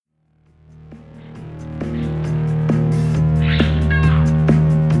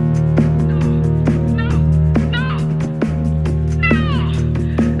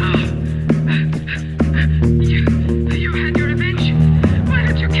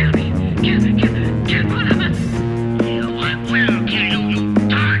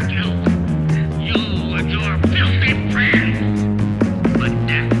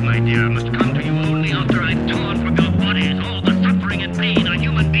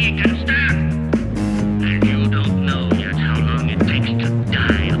can stand. And you don't know yet how long it takes to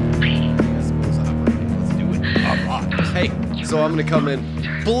die of pain. Let's do it. Hey, so I'm gonna come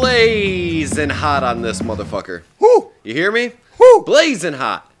in blazing hot on this motherfucker. Woo! You hear me? Woo! Blazing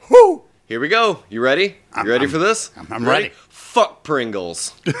hot. Woo! Here we go. You ready? You ready for this? I'm ready. Fuck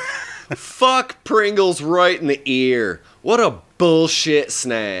Pringles. Fuck Pringles right in the ear. What a bullshit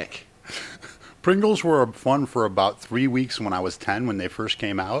snack. Pringles were fun for about 3 weeks when I was 10 when they first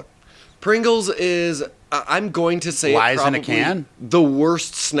came out. Pringles is, I'm going to say, Lies it in a probably can? the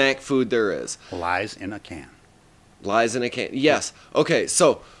worst snack food there is. Lies in a can. Lies in a can. Yes. Okay,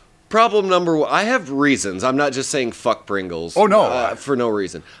 so problem number one. I have reasons. I'm not just saying fuck Pringles. Oh, no. For no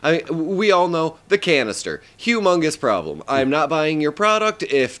reason. I mean, we all know the canister. Humongous problem. I'm not buying your product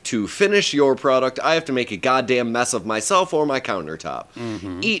if to finish your product, I have to make a goddamn mess of myself or my countertop.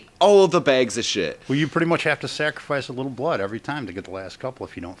 Eat all of the bags of shit. Well, you pretty much have to sacrifice a little blood every time to get the last couple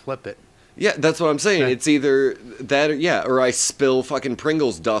if you don't flip it. Yeah, that's what I'm saying. Okay. It's either that or I spill fucking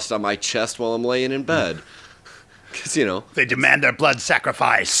Pringles dust on my chest while I'm laying in bed. Because, you know, They demand their blood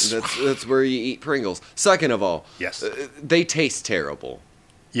sacrifice. that's where you eat Pringles. Second of all, Yes. They taste terrible.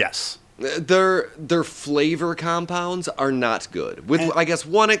 Yes. Their flavor compounds are not good. With, And- I guess,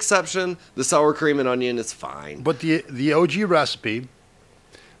 one exception, the sour cream and onion is fine. But the OG recipe,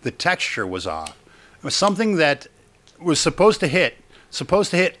 the texture was off. It was something that was supposed to hit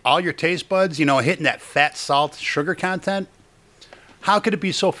all your taste buds, you know, hitting that fat, salt, sugar content. How could it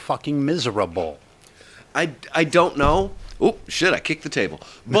be so fucking miserable? I don't know. Oh, shit, I kicked the table.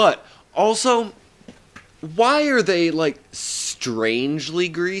 But also, why are they, like, strangely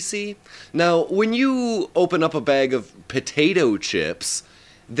greasy? Now, when you open up a bag of potato chips,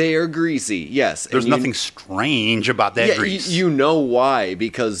 they are greasy, yes. There's and nothing strange about that grease. You know why,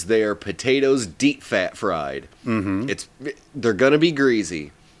 because they are potatoes deep fat fried. Mm-hmm. They're going to be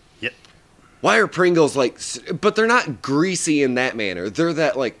greasy. Yep. Why are Pringles but they're not greasy in that manner. They're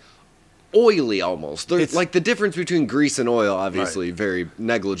that, like, oily almost. They're like the difference between grease and oil, obviously, very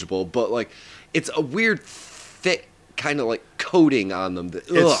negligible, but like it's a weird thick kind of like coating on them.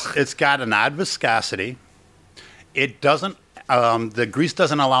 It's got an odd viscosity. It doesn't, the grease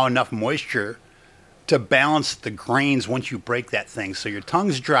doesn't allow enough moisture to balance the grains once you break that thing. So your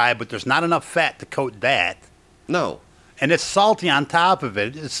tongue's dry, but there's not enough fat to coat that. No. And it's salty on top of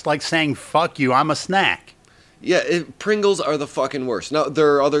it. It's like saying, fuck you, I'm a snack. Yeah, Pringles are the fucking worst. Now,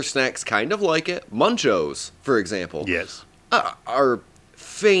 there are other snacks kind of like it. Munchos, for example, Yes. are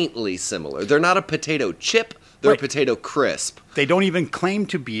faintly similar. They're not a potato chip. They're Right. a potato crisp. They don't even claim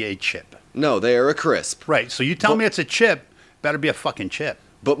to be a chip. No, they are a crisp. Right. So you tell me it's a chip, better be a fucking chip.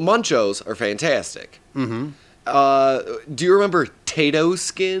 But Munchos are fantastic. Mm-hmm. Do you remember Tato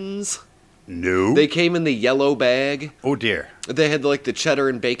skins? No. They came in the yellow bag. Oh, dear. They had like the cheddar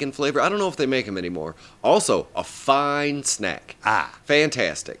and bacon flavor. I don't know if they make them anymore. Also, a fine snack. Ah.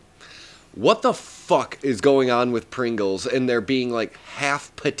 Fantastic. What the fuck is going on with Pringles and they're being like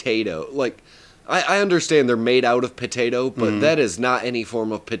half potato? Like, I understand they're made out of potato, but that is not any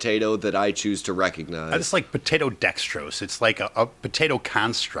form of potato that I choose to recognize. It's like potato dextrose. It's like a potato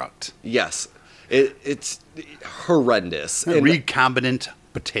construct. Yes. It's horrendous. A recombinant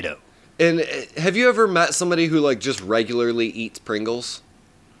potato. And have you ever met somebody who like just regularly eats Pringles?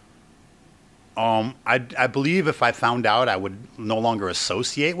 I believe if I found out, I would no longer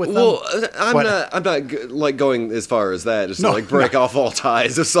associate with them. Well, I'm But- not like going as far as that, just No, to like break no. off all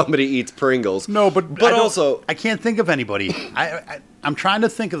ties if somebody eats Pringles. No, but I don't- also, I can't think of anybody. I'm trying to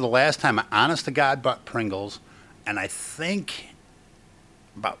think of the last time I, honest to God, bought Pringles, and I think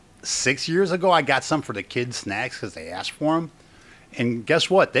about 6 years ago I got some for the kids' snacks because they asked for them. And guess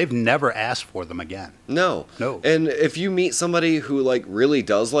what? They've never asked for them again. no. No. And if you meet somebody who like really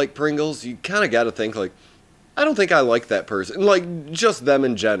does like Pringles, you kind of got to think like, I don't think I like that person. Like just them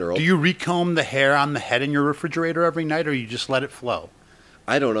in general. Do you recomb the hair on the head in your refrigerator every night, or you just let it flow?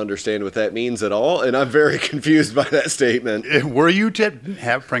 I don't understand what that means at all, and I'm very confused by that statement. If were you to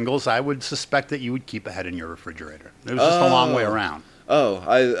have Pringles, I would suspect that you would keep a head in your refrigerator. It was just a long way around. Oh,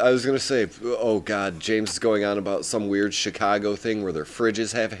 I was going to say, oh, God, James is going on about some weird Chicago thing where their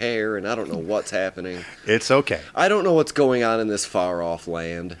fridges have hair, and I don't know what's happening. It's okay. I don't know what's going on in this far-off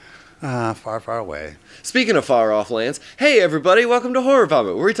land. Far, far away. Speaking of far-off lands, hey, everybody, welcome to Horror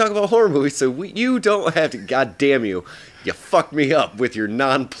Vomit, where we talk about horror movies so you don't have to, God damn you, you fucked me up with your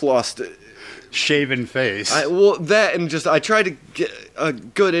nonplussed... Shaven face. I tried to get a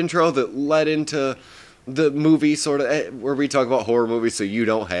good intro that led into... the movie sort of where we talk about horror movies so you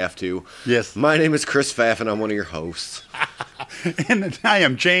don't have to. Yes. My name is Chris Pfaff and I'm one of your hosts. And I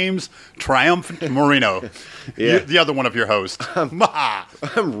am James Triumphant Marino, Yeah. the other one of your hosts. Maha.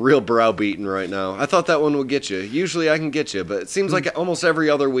 I'm real browbeaten right now. I thought that one would get you. Usually I can get you, but it seems like almost every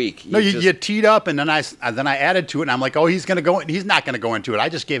other week. No, just- you teed up, and then I added to it, and I'm like, oh, he's gonna go. He's not gonna go into it. I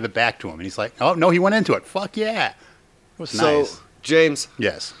just gave it back to him, and he's like, oh no, he went into it. Fuck yeah, it was So, nice. James,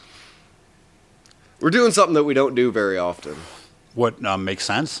 Yes. we're doing something that we don't do very often. What makes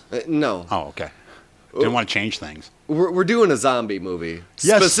sense? No. Oh, okay. Didn't want to change things. We're doing a zombie movie.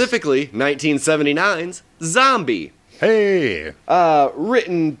 Yes. Specifically, 1979's Zombie. Hey,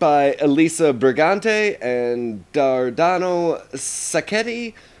 Written by Elisa Brigante and Dardano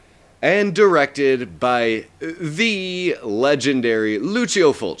Sacchetti, and directed by the legendary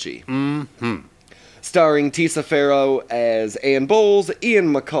Lucio Fulci. Mm-hmm. Starring Tisa Farrow as Ann Bowles,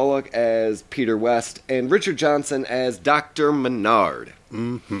 Ian McCulloch as Peter West, and Richard Johnson as Dr. Menard.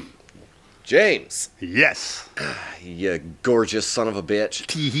 Mm-hmm. James, yes. you gorgeous son of a bitch.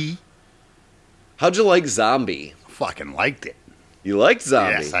 Teehee. How'd you like Zombie? Fucking liked it. You liked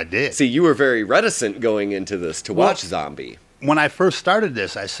Zombie? Yes, I did. See, you were very reticent going into this to watch Well- Zombie. When I first started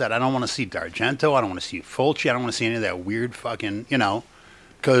this, I said, I don't want to see D'Argento. I don't want to see Fulci. I don't want to see any of that weird fucking,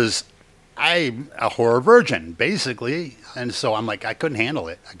 because I'm a horror virgin, basically. And so I'm like, I couldn't handle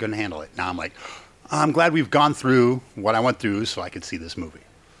it. Now I'm like, I'm glad we've gone through what I went through so I could see this movie.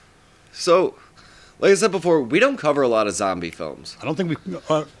 So, like I said before, we don't cover a lot of zombie films. I don't think we,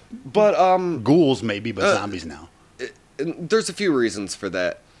 But, ghouls maybe, but zombies now. and there's a few reasons for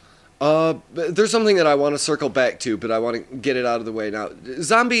that. There's something that I want to circle back to, but I want to get it out of the way now.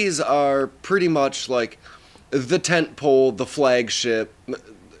 Zombies are pretty much like the tentpole, the flagship.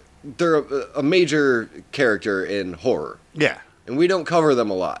 They're a major character in horror, Yeah. and we don't cover them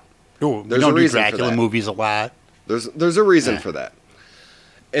a lot. Ooh, we There's don't a do reason for Dracula that. movies a lot. There's a reason Yeah. for that.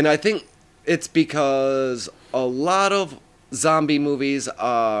 And I think it's because a lot of zombie movies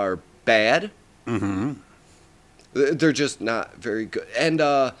are bad. Mm-hmm. They're just not very good. And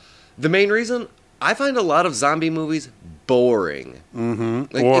the main reason, I find a lot of zombie movies boring. Mm-hmm.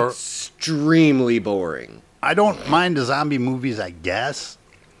 Like, Or extremely boring. I don't mind the zombie movies, I guess,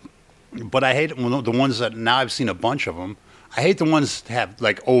 but I hate the ones that now I've seen a bunch of them. I hate the ones that have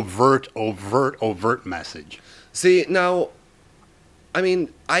like overt message. See, now, I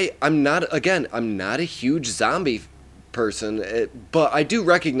mean, I'm not a huge zombie person, but I do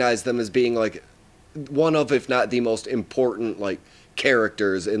recognize them as being like one of, if not the most important, like,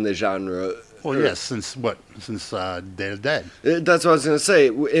 characters in the genre. Well, yes, since Day of the Dead. That's what I was going to say.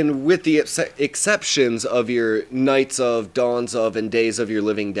 And with the exceptions of your Nights of, Dawns of, and Days of Your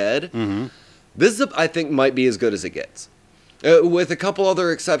Living Dead, this is, I think, might be as good as it gets. With a couple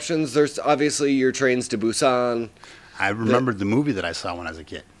other exceptions, there's obviously your Trains to Busan. I remembered the movie that I saw when I was a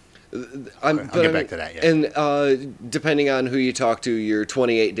kid. I'll get back to that, yeah. And depending on who you talk to, your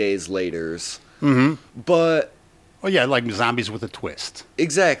 28 Days Laters. Mm-hmm. But... Well, yeah, like zombies with a twist.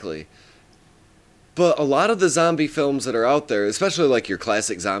 Exactly. But a lot of the zombie films that are out there, especially like your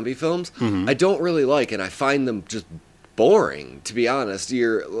classic zombie films, I don't really like, and I find them just boring, to be honest.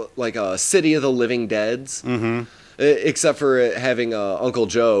 You're like a City of the Living Deads, except for it having Uncle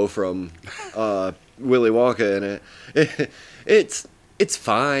Joe from Willy Wonka in it. It's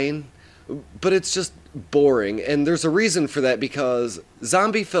fine, but it's just boring, and there's a reason for that, because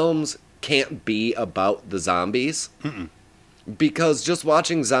zombie films can't be about the zombies. Because just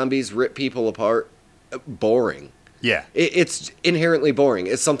watching zombies rip people apart, boring. Yeah. It's inherently boring.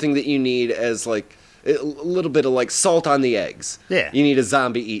 It's something that you need as like a little bit of like salt on the eggs. Yeah. You need a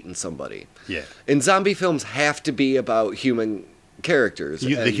zombie eating somebody. Yeah. And zombie films have to be about human characters.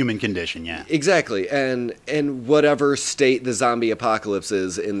 The and- human condition, yeah. Exactly. And whatever state the zombie apocalypse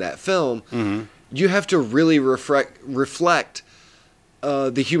is in that film, you have to really reflect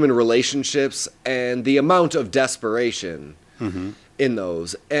the human relationships and the amount of desperation in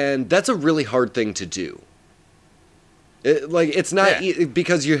those. And that's a really hard thing to do. It's not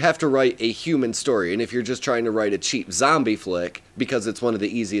because you have to write a human story. And if you're just trying to write a cheap zombie flick, because it's one of the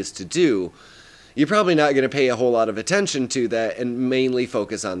easiest to do, you're probably not going to pay a whole lot of attention to that and mainly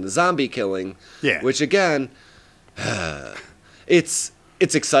focus on the zombie killing. Yeah. Which, again, it's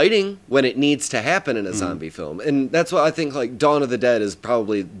exciting when it needs to happen in a zombie film. And that's why I think, like, Dawn of the Dead is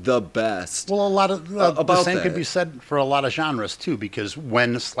probably the best. Well, a lot of the about same could that. be said for a lot of genres, too, because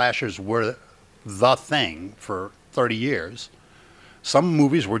when slashers were the thing for 30 years, some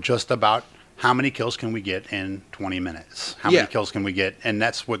movies were just about how many kills can we get in 20 minutes? How Yeah. many kills can we get? And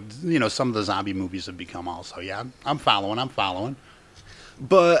that's what, some of the zombie movies have become also. Yeah, I'm following.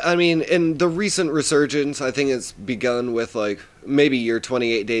 But I mean, in the recent resurgence, I think it's begun with like maybe your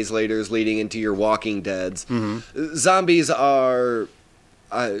 28 Days Later's leading into your Walking Dead's. Zombies are,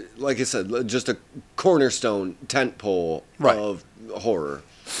 like I said, just a cornerstone tentpole Right. of horror.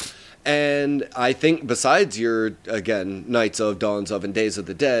 And I think besides your, again, Nights of, Dawns of, and Days of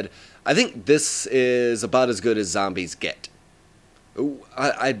the Dead, I think this is about as good as zombies get.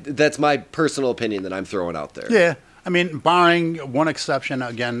 That's my personal opinion that I'm throwing out there. Yeah. I mean, barring one exception,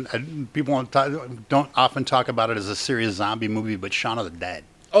 again, people don't often talk about it as a serious zombie movie, but Shaun of the Dead.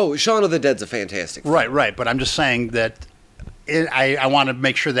 Oh, Shaun of the Dead's a fantastic film. Right. But I'm just saying that I want to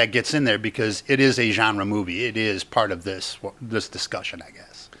make sure that gets in there because it is a genre movie. It is part of this discussion, I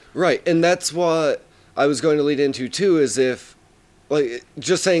guess. Right, and that's what I was going to lead into too, is if, like,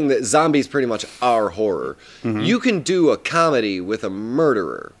 just saying that zombies pretty much are horror. You can do a comedy with a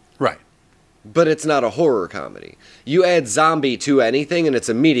murderer, Right. but it's not a horror comedy. You add zombie to anything and it's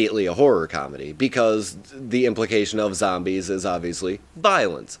immediately a horror comedy because the implication of zombies is obviously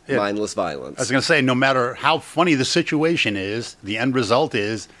violence, Yeah. mindless violence. I was going to say, no matter how funny the situation is, the end result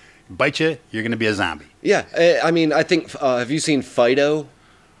is, bite you, you're going to be a zombie. Yeah, I mean, I think, have you seen Fido?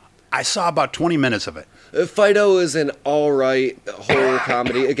 I saw about 20 minutes of it. Fido is an alright horror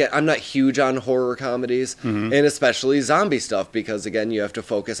comedy. Again, I'm not huge on horror comedies, and especially zombie stuff, because, again, you have to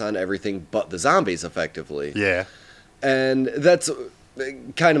focus on everything but the zombies, effectively. Yeah. And that's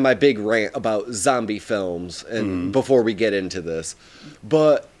kind of my big rant about zombie films, and before we get into this.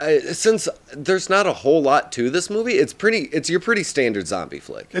 But since there's not a whole lot to this movie, it's your pretty standard zombie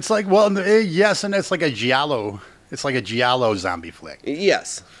flick. It's like, well, yes, and it's like a giallo. It's like a giallo zombie flick.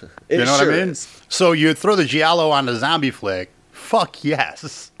 Yes. You know sure what I mean? is. So you throw the giallo on the zombie flick. Fuck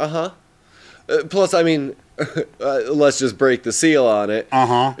yes. Plus, I mean, let's just break the seal on it.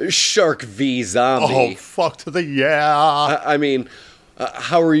 Shark v. Zombie. Oh, fuck to the yeah. I mean,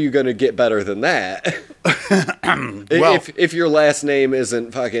 how are you going to get better than that? Well- if your last name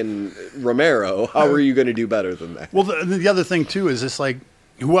isn't fucking Romero, how are you going to do better than that? Well, the other thing, too, is it's like,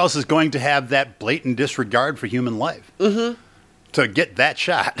 who else is going to have that blatant disregard for human life? To get that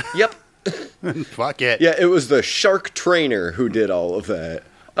shot. Yep. Fuck it. Yeah, it was the shark trainer who did all of that.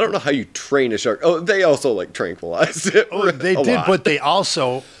 I don't know how you train a shark. Oh, they also, like, tranquilized it. Oh, they a did, lot. but they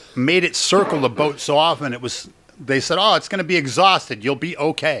also made it circle the boat so often they said, oh, it's going to be exhausted. You'll be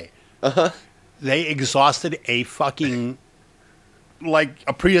okay. They exhausted a fucking, like,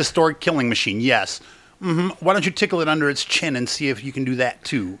 a prehistoric killing machine, yes. Why don't you tickle it under its chin and see if you can do that,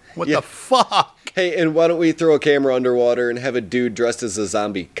 too? What Yeah. the fuck? Hey, and why don't we throw a camera underwater and have a dude dressed as a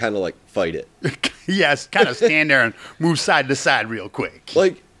zombie kind of, like, fight it? Yes, kind of stand there and move side to side real quick.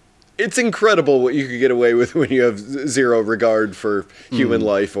 Like, it's incredible what you could get away with when you have zero regard for human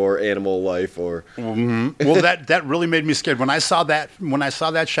life or animal life or... Well, that really made me scared. When I saw that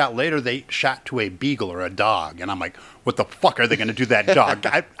shot later, they shot to a beagle or a dog, and I'm like, what the fuck are they going to do to that dog?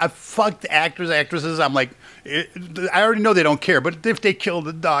 I fucked actors, actresses. I'm like, I already know they don't care, but if they kill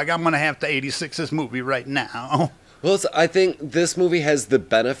the dog, I'm going to have to 86 this movie right now. Well, I think this movie has the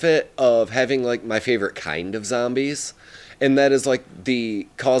benefit of having, like, my favorite kind of zombies. And that is, like, the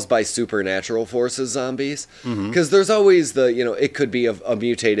caused by supernatural forces zombies. Because there's always it could be a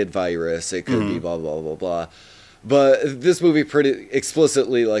mutated virus. It could be blah, blah, blah, blah. But this movie pretty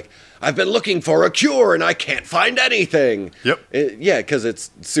explicitly, like, I've been looking for a cure and I can't find anything. Yep. Yeah, because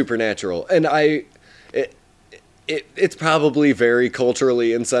it's supernatural. And it's probably very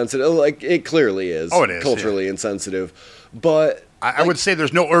culturally insensitive. Like, it clearly is. Oh, it is, culturally insensitive. But... I would say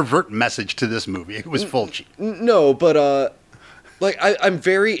there's no overt message to this movie. It was Fulci. No, but like I'm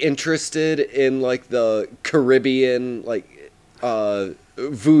very interested in like the Caribbean, like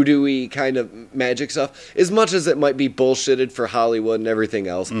voodoo-y kind of magic stuff. As much as it might be bullshitted for Hollywood and everything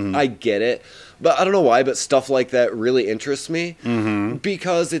else, I get it. But I don't know why, but stuff like that really interests me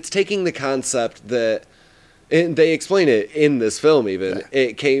because it's taking the concept that. And they explain it in this film, even. Yeah.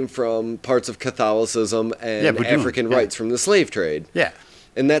 It came from parts of Catholicism and African rights from the slave trade. Yeah.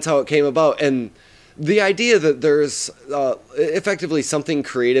 And that's how it came about. And the idea that there's effectively something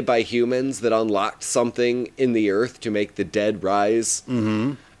created by humans that unlocked something in the earth to make the dead rise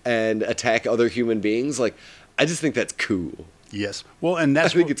and attack other human beings, like, I just think that's cool. Yes. Well, and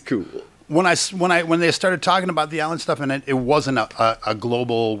that's I think it's cool. When they started talking about the island stuff, and it wasn't a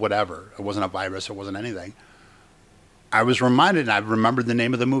global whatever. It wasn't a virus. It wasn't anything. I was reminded, and I remembered the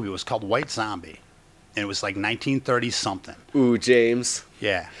name of the movie. It was called White Zombie. And it was like 1930-something. Ooh, James.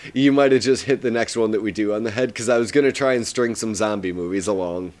 Yeah. You might have just hit the next one that we do on the head, because I was going to try and string some zombie movies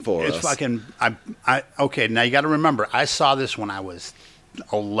along for us. It's fucking... Okay, now you got to remember, I saw this when I was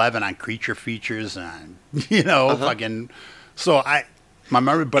 11 on Creature Features, and, fucking... So my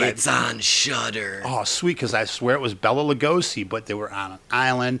memory, but It's on Shudder. oh, sweet, because I swear it was Bela Lugosi, but they were on an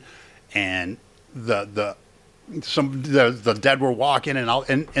island, and the dead were walking, and all,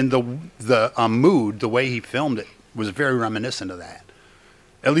 and the mood, the way he filmed it, was very reminiscent of that.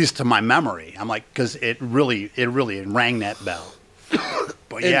 At least to my memory, I'm like, because it really rang that bell.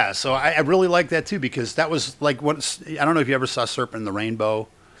 But yeah, so I really like that too, because that was like what I don't know if you ever saw Serpent in the Rainbow.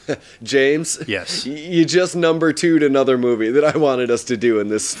 James, Yes. you just number two'd another movie that I wanted us to do in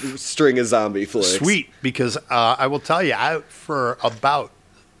this string of zombie flicks. Sweet, because I will tell you, for about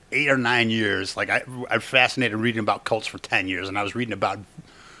 8 or 9 years, like I'm fascinated reading about cults for 10 years, and I was reading about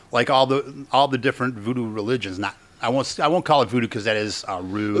like all the different voodoo religions. Not I won't call it voodoo because that is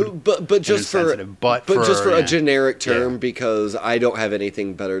rude, But just for insensitive, but just for yeah. a generic term, Yeah. because I don't have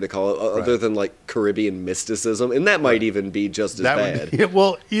anything better to call it other than like Caribbean mysticism, and that might even be just as bad.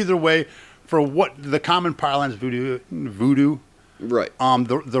 Well, either way, for what the common parlance voodoo, Right.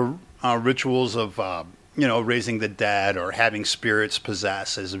 the rituals of raising the dead or having spirits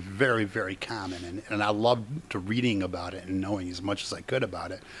possess is very, very common, and I loved reading about it and knowing as much as I could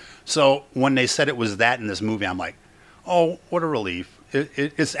about it. So when they said it was that in this movie, I'm like, oh, what a relief!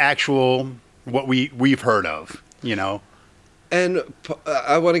 It's actual what we've heard of, And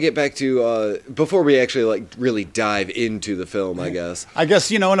I want to get back to before we actually like really dive into the film, I guess. I guess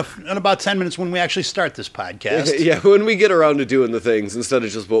in about 10 minutes when we actually start this podcast. Yeah, when we get around to doing the things instead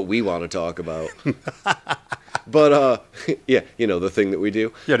of just what we want to talk about. But yeah, the thing that we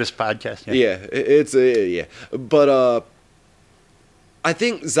do. Yeah, this podcast. Yeah. Yeah, it's yeah. But I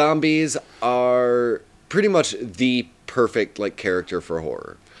think zombies are pretty much the perfect like character for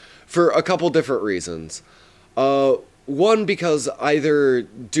horror, for a couple different reasons. One, because either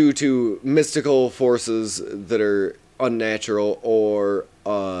due to mystical forces that are unnatural or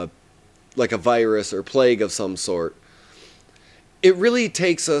like a virus or plague of some sort, it really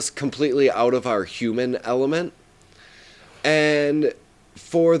takes us completely out of our human element. And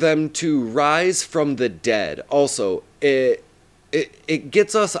for them to rise from the dead, also, it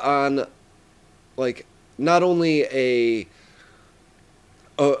gets us on like not only a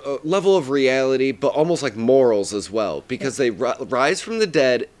level of reality, but almost like morals as well, because they rise from the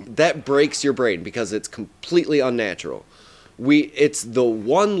dead. That breaks your brain because it's completely unnatural. It's the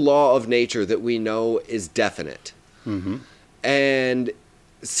one law of nature that we know is definite, and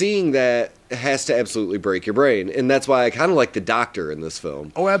seeing that has to absolutely break your brain, and that's why I kind of like the Doctor in this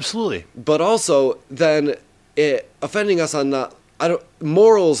film. Oh, absolutely. But also, then it offending us on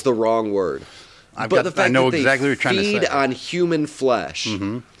moral's the wrong word. I know exactly what you're trying to say. Feed on human flesh.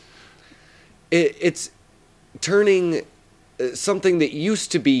 It's turning something that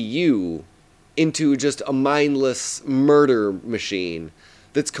used to be you into just a mindless murder machine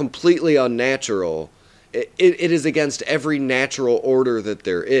that's completely unnatural. It is against every natural order that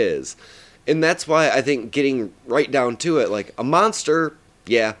there is. And that's why I think getting right down to it, like a monster,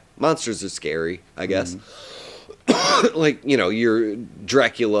 yeah, monsters are scary, I guess. Like, your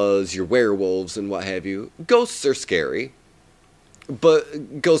Draculas, your werewolves, and what have you. Ghosts are scary,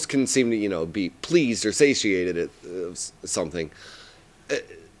 but ghosts can seem to, be pleased or satiated at something.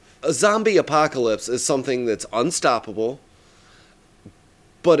 A zombie apocalypse is something that's unstoppable,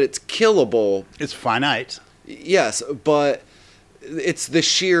 but it's killable. It's finite. Yes, but it's the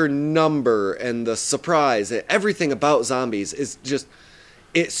sheer number and the surprise. Everything about zombies is just...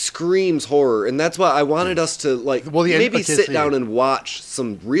 It screams horror, and that's why I wanted us to maybe sit down and watch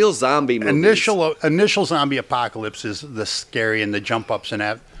some real zombie movies. Initial zombie apocalypse is the scary and the jump ups and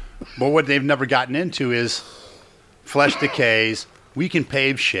that, but what they've never gotten into is flesh decays. We can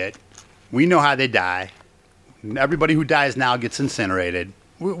pave shit. We know how they die. Everybody who dies now gets incinerated.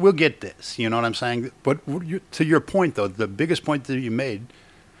 We'll get this. You know what I'm saying? But to your point, though, the biggest point that you made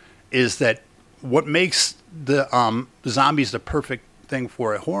is that what makes the zombies the perfect thing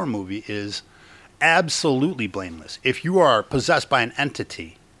for a horror movie is absolutely blameless. If you are possessed by an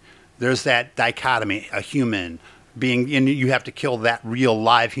entity, there's that dichotomy, a human being, and you have to kill that real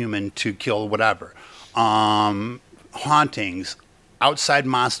live human to kill whatever. Hauntings, outside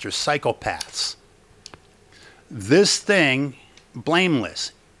monsters, psychopaths. This thing,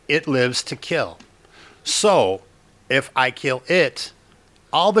 blameless. It lives to kill. So, if I kill it,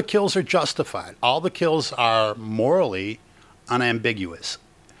 all the kills are justified. All the kills are morally unambiguous.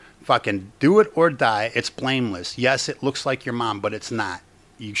 Fucking do it or die. It's blameless. Yes, it looks like your mom, but it's not.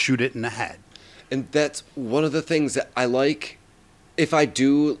 You shoot it in the head. And that's one of the things that I like. If I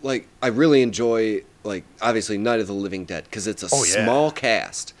do, I really enjoy, obviously Night of the Living Dead, because it's a small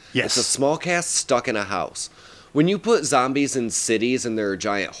cast. Yes. It's a small cast stuck in a house. when you put zombies in cities and there are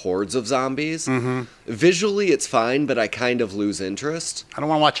giant hordes of zombies, visually it's fine, but I kind of lose interest. I don't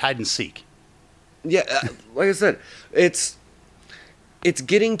want to watch hide and seek. Yeah, like I said, it's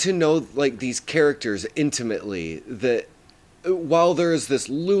getting to know like these characters intimately. That while there is this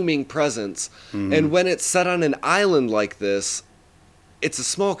looming presence, and when it's set on an island like this, it's a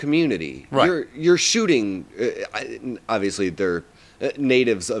small community. Right. You're shooting. Obviously, they're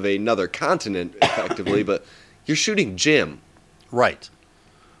natives of another continent, effectively, but you're shooting Jim. Right.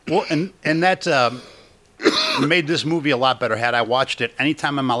 Well, and that made this movie a lot better. Had I watched it any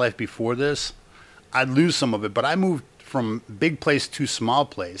time in my life before this, I'd lose some of it. But I moved from big place to small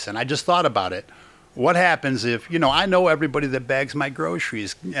place, and I just thought about it. What happens if, I know everybody that bags my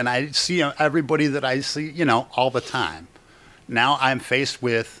groceries, and I see everybody that I see, all the time. Now I'm faced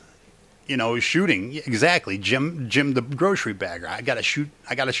with, shooting exactly Jim the grocery bagger. I gotta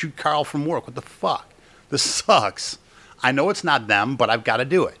shoot Carl from work. What the fuck? This sucks. I know it's not them, but I've got to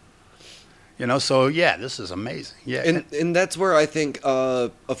do it. So yeah, this is amazing. Yeah, and that's where I think a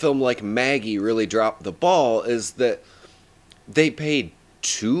film like Maggie really dropped the ball, is that they paid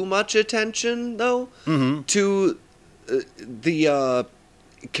too much attention though to the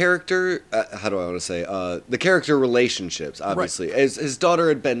character. How do I want to say the character relationships? Obviously, Right. as his daughter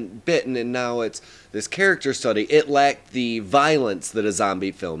had been bitten, and now it's this character study. It lacked the violence that a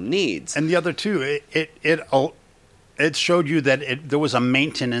zombie film needs. and the other two, it showed you that there was a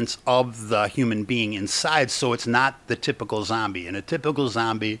maintenance of the human being inside, so it's not the typical zombie. In a typical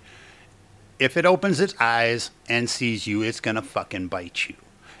zombie, if it opens its eyes and sees you, it's gonna fucking bite you.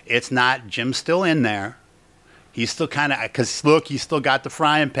 It's not. Jim's still in there. He's still kind of, because look, he's still got the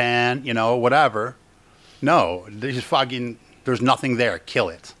frying pan, whatever. No, there's nothing there. Kill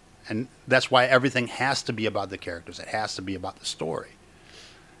it. And that's why everything has to be about the characters. It has to be about the story.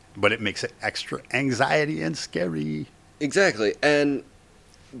 But it makes it extra anxiety and scary. Exactly. And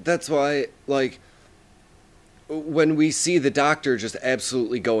that's why, like, when we see the doctor just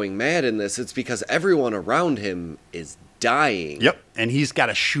absolutely going mad in this, it's because everyone around him is dying. Yep. And he's got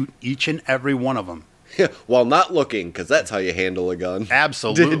to shoot each and every one of them. While not looking, because that's how you handle a gun.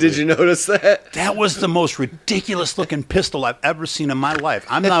 Absolutely. Did you notice that? That was the most ridiculous looking pistol I've ever seen in my life.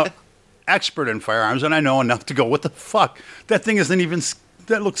 I'm not expert in firearms, and I know enough to go, what the fuck? That thing isn't even,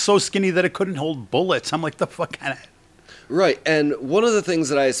 that looked so skinny that it couldn't hold bullets. I'm like, the fuck kind of... Right, and one of the things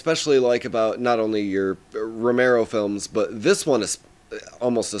that I especially like about not only your Romero films, but this one is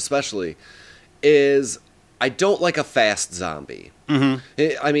almost especially, is I don't like a fast zombie.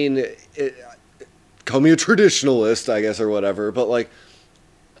 I mean, call me a traditionalist, I guess, or whatever, but like,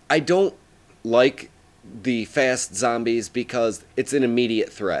 I don't like the fast zombies because it's an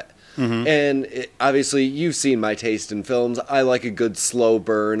immediate threat. And obviously, you've seen my taste in films. I like a good slow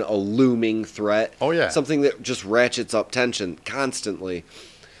burn, a looming threat. Oh, yeah. Something that just ratchets up tension constantly.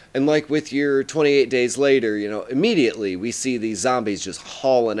 And like with your 28 Days Later, immediately we see these zombies just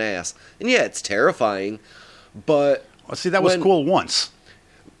hauling ass. And yeah, it's terrifying, but... Well, see, that was cool once.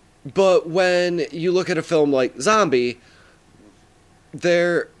 But when you look at a film like Zombie,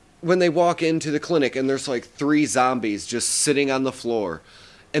 when they walk into the clinic and there's like 3 zombies just sitting on the floor,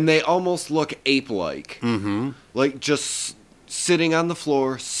 and they almost look ape-like. Like just sitting on the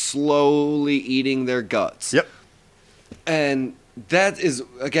floor, slowly eating their guts. Yep. And that is,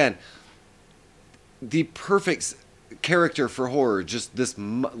 again, the perfect character for horror. Just this,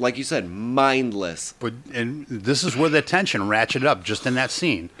 like you said, mindless. And this is where the tension ratcheted up, just in that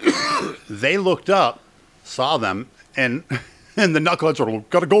scene. They looked up, saw them, and the knuckleheads are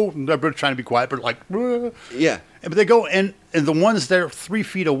gotta go. And they're trying to be quiet, but like, Yeah. But they go, and the ones that are 3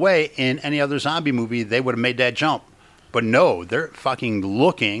 feet away in any other zombie movie, they would have made that jump. But no, they're fucking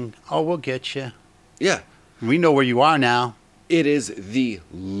looking. Oh, we'll get you. Yeah. We know where you are now. It is the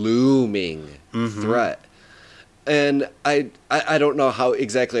looming threat. And I don't know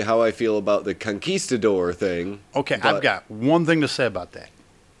exactly how I feel about the conquistador thing. Okay, but- I've got one thing to say about that.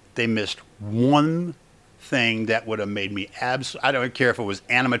 They missed one thing that would have made me I don't care if it was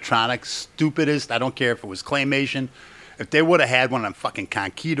animatronic, stupidest. I don't care if it was claymation. If they would have had one of them fucking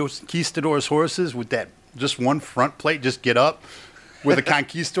conquistador's horses with that just one front plate, just get up with a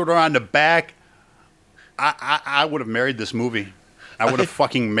conquistador on the back, I would have married this movie. I would have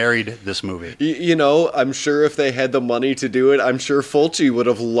fucking married this movie. I'm sure if they had the money to do it, I'm sure Fulci would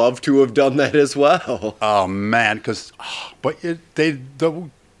have loved to have done that as well. Oh man,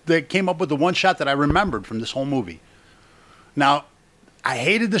 they came up with the one shot that I remembered from this whole movie. Now, I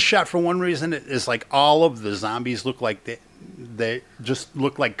hated the shot for one reason. It's like all of the zombies look like they just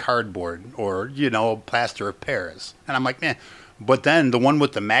look like cardboard or plaster of Paris, and I'm like, man. But then the one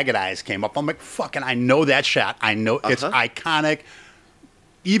with the maggot eyes came up. I'm like, fucking, I know that shot. I know it's iconic.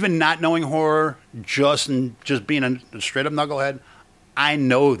 Even not knowing horror, just being a straight up knucklehead, I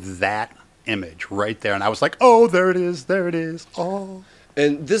know that image right there. And I was like, oh, there it is. There it is. Oh.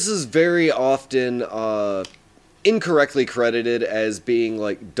 And this is very often incorrectly credited as being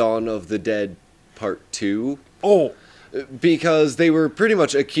like Dawn of the Dead Part 2. Oh. Because they were pretty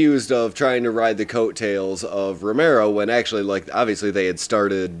much accused of trying to ride the coattails of Romero when actually, like, obviously they had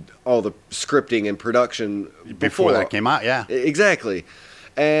started all the scripting and production Before that came out, yeah. Exactly.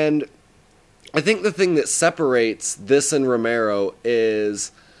 And I think the thing that separates this and Romero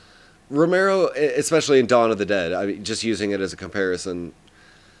is Romero, especially in Dawn of the Dead, I mean, just using it as a comparison,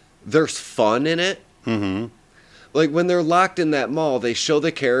 there's fun in it. Mm-hmm. Like, when they're locked in that mall, they show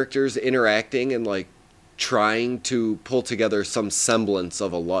the characters interacting and, like, trying to pull together some semblance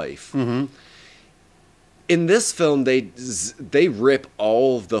of a life. Mm-hmm. In this film, they rip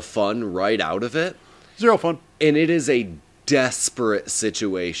all of the fun right out of it. Zero fun. And it is a desperate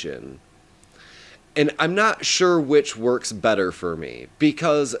situation. And I'm not sure which works better for me.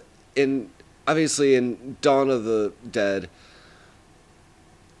 Because obviously in Dawn of the Dead,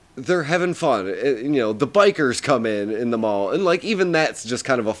 they're having fun. You know, the bikers come in the mall. And, like, even that's just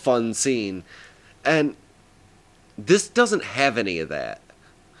kind of a fun scene. And this doesn't have any of that.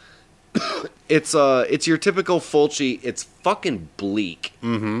 It's your typical Fulci. It's fucking bleak.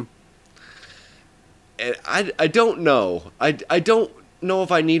 Mm-hmm. And I don't know. I don't know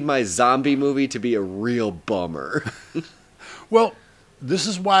if I need my zombie movie to be a real bummer. Well, this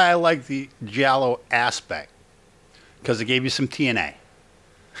is why I like the Giallo aspect. Because it gave you some TNA.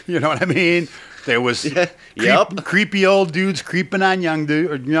 You know what I mean? There was creepy old dudes creeping on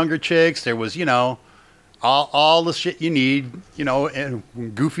younger chicks. There was, you know, all the shit you need, you know, and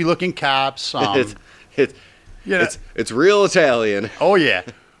goofy looking cops. It's real Italian. Oh yeah.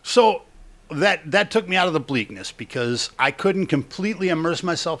 So that took me out of the bleakness because I couldn't completely immerse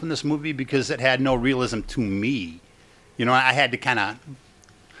myself in this movie because it had no realism to me. You know, I had to kind of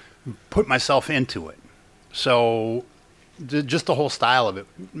put myself into it. So just the whole style of it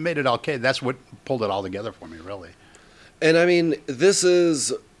made it okay. That's what pulled it all together for me, really. And I mean, this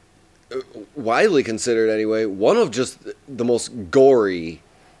is widely considered anyway, one of just the most gory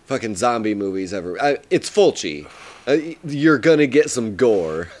fucking zombie movies ever. It's Fulci. You're gonna get some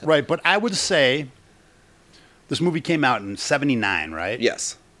gore. Right, but I would say this movie came out in 79, right?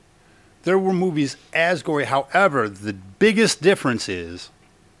 Yes. There were movies as gory. However, the biggest difference is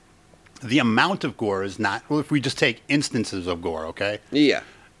the amount of gore is not, well, if we just take instances of gore, okay? Yeah.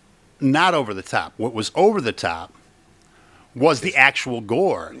 Not over the top. What was over the top was the actual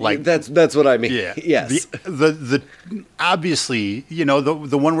gore. Like that's what I mean. Yeah. Yes. The obviously, you know,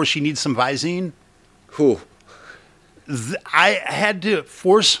 the one where she needs some Visine. Whew. I had to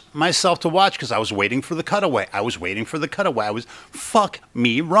force myself to watch because I was waiting for the cutaway. I was fuck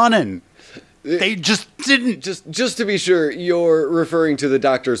me running. They just didn't. Just to be sure, you're referring to the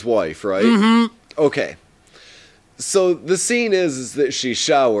doctor's wife, right? Mm-hmm. Okay. So the scene is that she's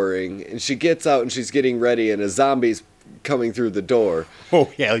showering and she gets out and she's getting ready and a zombie's coming through the door. Oh,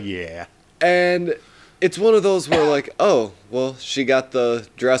 hell yeah. And it's one of those where, like, oh, well, she got the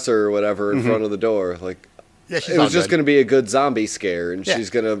dresser or whatever in front of the door. Like, yeah, it was just going to be a good zombie scare, and she's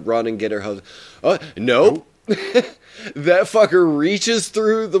going to run and get her husband. Nope. That fucker reaches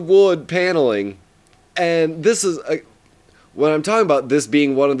through the wood paneling. And this is, when I'm talking about this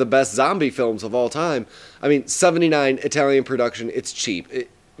being one of the best zombie films of all time, I mean, 79 Italian production, it's cheap.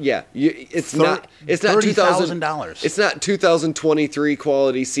 It's not $30,000. It's not 2023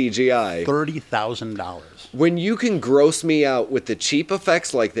 quality CGI. $30,000. When you can gross me out with the cheap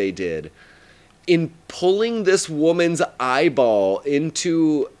effects like they did, in pulling this woman's eyeball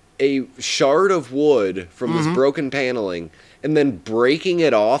into a shard of wood from this broken paneling and then breaking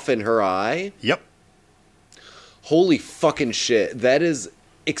it off in her eye. Yep. Holy fucking shit. That is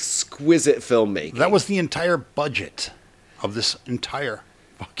exquisite filmmaking. That was the entire budget of this entire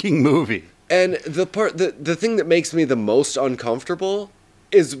fucking movie. And the thing that makes me the most uncomfortable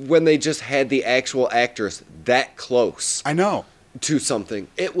is when they just had the actual actress that close. I know. To something.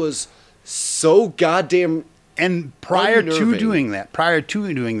 It was so goddamn. And prior unnerving. to doing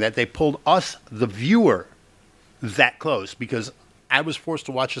that, they pulled us, the viewer, that close because I was forced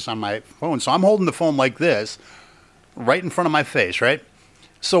to watch this on my phone. So I'm holding the phone like this, right in front of my face, right?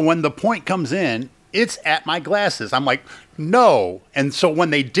 So when the point comes in, it's at my glasses. I'm like, no. And so when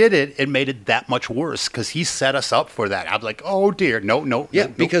they did it, it made it that much worse because he set us up for that. I was like, oh dear, no. Yeah,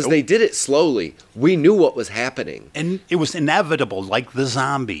 because they did it slowly. We knew what was happening. And it was inevitable, like the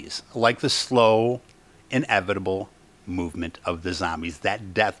zombies, like the slow, inevitable movement of the zombies.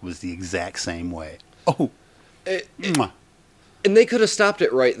 That death was the exact same way. Oh, mwah. And they could have stopped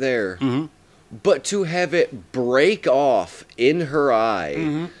it right there. Mm-hmm. But to have it break off in her eye,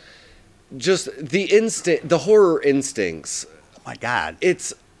 Mm-hmm. just the horror instincts, Oh my God.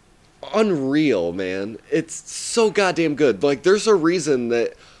 it's unreal, man. It's so goddamn good. Like, there's a reason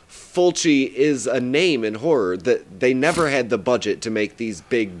that Fulci is a name in horror, that they never had the budget to make these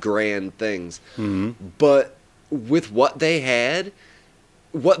big, grand things. Mm-hmm. But with what they had,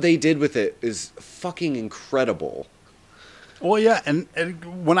 what they did with it is fucking incredible. Well, yeah,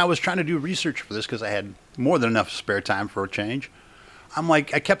 and when I was trying to do research for this, because I had more than enough spare time for a change, I'm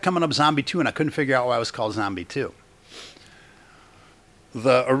like, I kept coming up Zombie 2, and I couldn't figure out why it was called Zombie 2.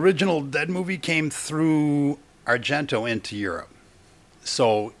 The original Dead movie came through Argento into Europe.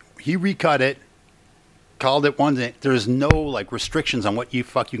 So he recut it, called it one thing. There's no, like, restrictions on what you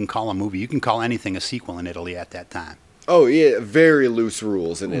can call a movie. You can call anything a sequel in Italy at that time. Oh, yeah, very loose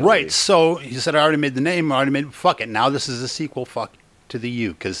rules in Italy. Right. So he said, I already made the name. I already made. Fuck it. Now this is a sequel. Fuck to the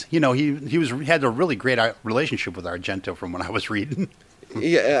U, because he had a really great relationship with Argento from what I was reading.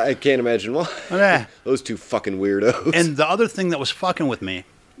 Yeah, I can't imagine why. Yeah. Those two fucking weirdos. And the other thing that was fucking with me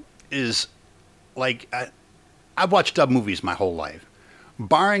is, like, I've watched dub movies my whole life.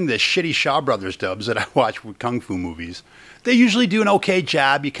 Barring the shitty Shaw Brothers dubs that I watch with kung fu movies, they usually do an okay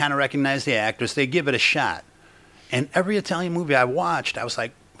job. You kind of recognize the actors. They give it a shot. And every Italian movie I watched, I was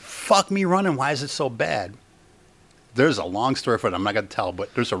like, fuck me running. Why is it so bad? There's a long story for it. I'm not going to tell,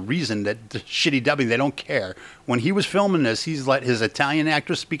 but there's a reason that the shitty dubbing, they don't care. When he was filming this, he's let his Italian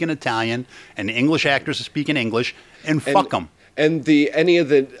actors speak in Italian and the English actors speak in English, and fuck them. And any of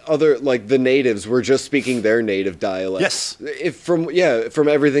the other, like, the natives were just speaking their native dialect. Yes. From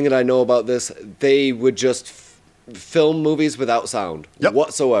everything that I know about this, they would just film movies without sound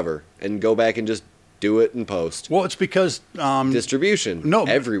whatsoever and go back and just do it in post. Well, it's because distribution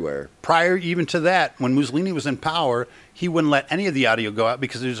everywhere. Prior even to that, when Mussolini was in power, he wouldn't let any of the audio go out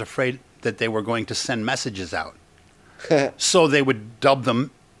because he was afraid that they were going to send messages out. So they would dub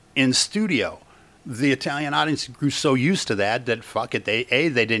them in studio. The Italian audience grew so used to that fuck it, they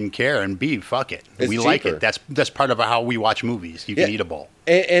didn't care, and B, fuck it, we cheaper. like it. That's part of how we watch movies. You can eat a bowl,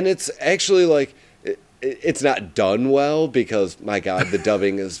 and it's actually like. It's not done well because, my God, the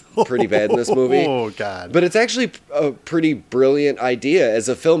dubbing is pretty bad in this movie. Oh, God. But it's actually a pretty brilliant idea as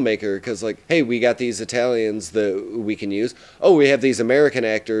a filmmaker because, like, hey, we got these Italians that we can use. Oh, we have these American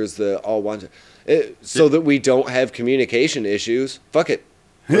actors that all want to... so that we don't have communication issues. Fuck it.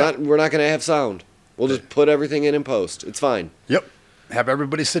 We're not going to have sound. We'll just put everything in post. It's fine. Yep. Have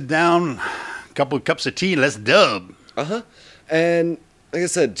everybody sit down, a couple of cups of tea, let's dub. Uh-huh. And, like I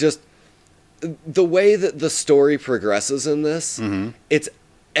said, just... the way that the story progresses in this, it's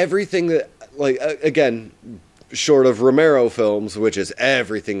everything that, like, again, short of Romero films, which is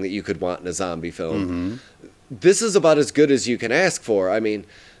everything that you could want in a zombie film, this is about as good as you can ask for. I mean,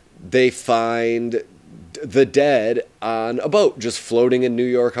 they find the dead on a boat just floating in New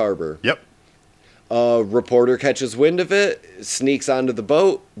York Harbor. Yep. A reporter catches wind of it, sneaks onto the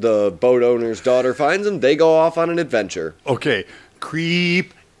boat, the boat owner's daughter finds him, they go off on an adventure. Okay.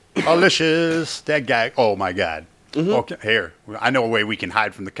 Creep. Delicious. That guy. Oh, my God. Okay, here. I know a way we can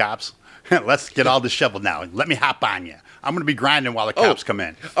hide from the cops. Let's get all this shoveled now. Let me hop on you. I'm going to be grinding while the cops come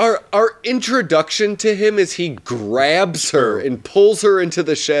in. Our introduction to him is he grabs her and pulls her into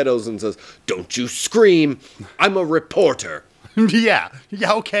the shadows and says, "Don't you scream. I'm a reporter." Yeah,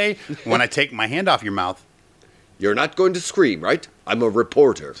 okay. When I take my hand off your mouth. You're not going to scream, right? I'm a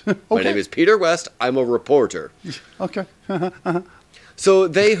reporter. My name is Peter West. I'm a reporter. Okay. So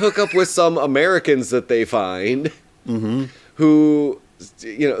they hook up with some Americans that they find who,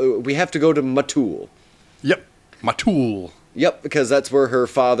 we have to go to Matul. Yep. Matul. Yep, because that's where her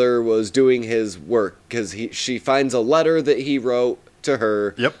father was doing his work. Because she finds a letter that he wrote to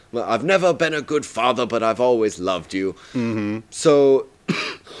her. Yep. I've never been a good father, but I've always loved you. So,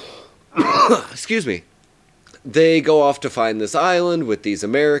 excuse me. They go off to find this island with these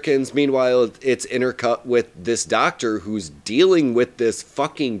Americans. Meanwhile, it's intercut with this doctor who's dealing with this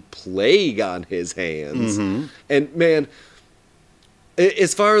fucking plague on his hands. And, man,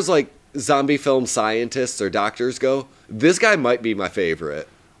 as far as, like, zombie film scientists or doctors go, this guy might be my favorite.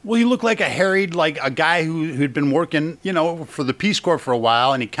 Well, he looked like a harried, like a guy who'd been working, for the Peace Corps for a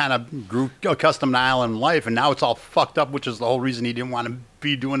while, and he kind of grew accustomed to island life, and now it's all fucked up, which is the whole reason he didn't want to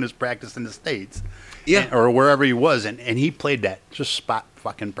be doing his practice in the States. Yeah. Or wherever he was, and he played that just spot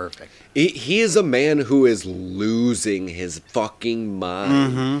fucking perfect. He is a man who is losing his fucking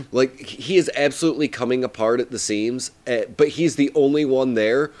mind. Like, he is absolutely coming apart at the seams, but he's the only one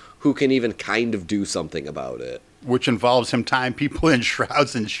there who can even kind of do something about it. which involves him tying people in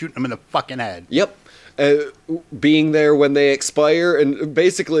shrouds and shooting them in the fucking head. Yep. Being there when they expire, and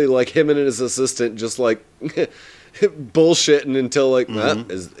basically like him and his assistant just like bullshitting until like,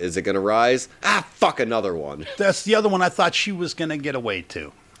 is it gonna rise? Ah, fuck, another one. That's the other one I thought she was going to get away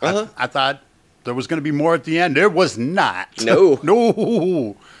to. Uh-huh. I thought there was going to be more at the end. There was not. No.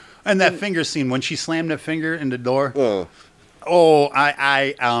 No. And that finger scene when she slammed that finger in the door. Oh. Oh,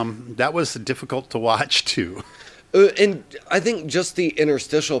 that was difficult to watch too. And I think just the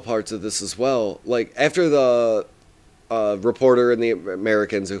interstitial parts of this as well. Like after the reporter and the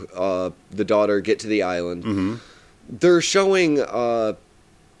Americans, the daughter, get to the island, they're showing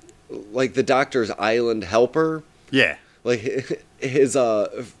like the doctor's island helper, Yeah. like his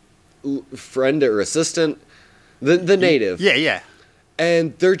friend or assistant, the native. Yeah.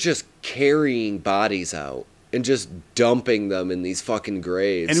 And they're just carrying bodies out and just dumping them in these fucking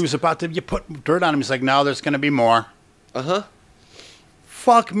graves. And he was about to put dirt on him. He's like, no, there's going to be more. Uh-huh.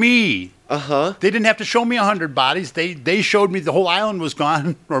 Fuck me. Uh-huh. They didn't have to show me 100 bodies. They showed me the whole island was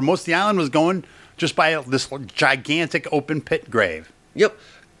gone, or most of the island was going, just by this gigantic open pit grave. Yep.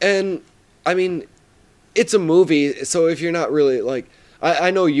 And, I mean, it's a movie, so if you're not really, like...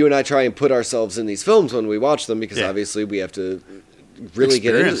 I know you and I try and put ourselves in these films when we watch them, because obviously we have to really experience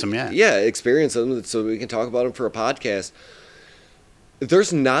get into them, yeah, experience them so we can talk about them for a podcast.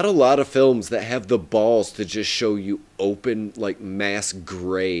 There's not a lot of films that have the balls to just show you open, like, mass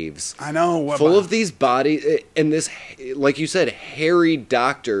graves. I know. Full of these bodies, and this, like you said, hairy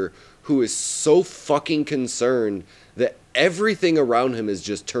doctor who is so fucking concerned that everything around him is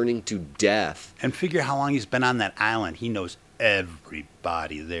just turning to death. And figure how long he's been on that island. He knows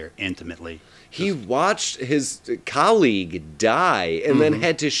everybody there intimately. He watched his colleague die and then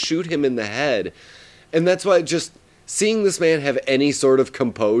had to shoot him in the head. And that's why just seeing this man have any sort of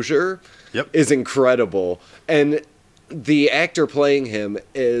composure is incredible. And the actor playing him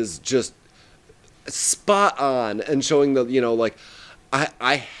is just spot on and showing the, like,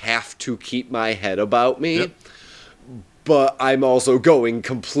 I have to keep my head about me. But I'm also going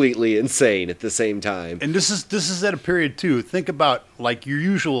completely insane at the same time. And this is at a period too. Think about like your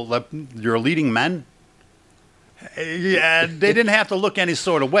usual, like, your leading men. Yeah, they didn't have to look any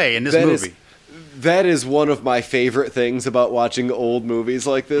sort of way in this movie. That is one of my favorite things about watching old movies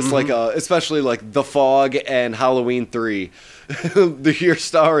like this, like especially like The Fog and Halloween 3. Your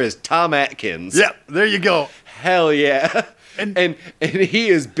star is Tom Atkins. Yep, there you go. Hell yeah. And he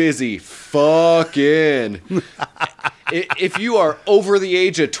is busy fucking. If you are over the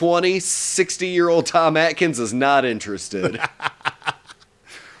age of 20, 60-year-old Tom Atkins is not interested.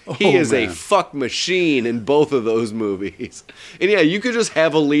 He is a fuck machine in both of those movies. And yeah, you could just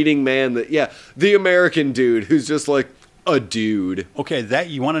have a leading man the American dude who's just like a dude. Okay, that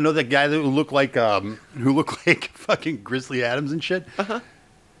you want to know that guy that looked like fucking Grizzly Adams and shit? Uh-huh.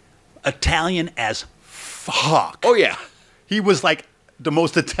 Italian as fuck. Oh yeah. He was like the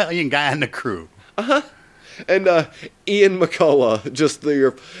most Italian guy on the crew. Uh-huh. And Ian McCullough, just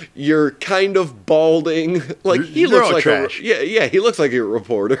your kind of balding, like he looks like he looks like a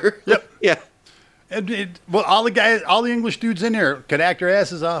reporter. Yep. Yeah. And all the English dudes in there could act their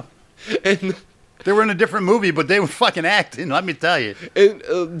asses off. And they were in a different movie, but they were fucking acting. Let me tell you. And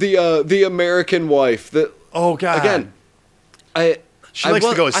the American wife that. Oh God. Again, She likes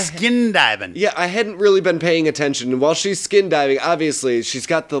to go skin diving. Yeah, I hadn't really been paying attention. And while she's skin diving, obviously she's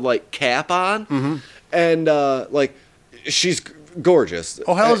got the like cap on. And, like, she's gorgeous.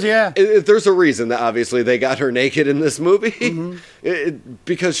 Oh, hells yeah. There's a reason that, obviously, they got her naked in this movie.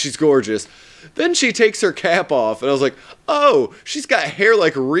 Because she's gorgeous. Then she takes her cap off, and I was like, oh, she's got hair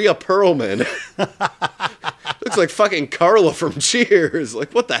like Rhea Perlman. Looks like fucking Carla from Cheers.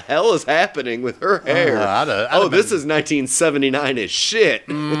 Like, what the hell is happening with her hair? This is 1979 as shit.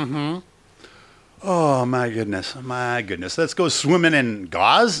 Oh, my goodness. My goodness. Let's go swimming in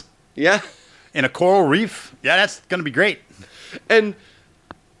gauze? Yeah. In a coral reef? Yeah, that's going to be great. And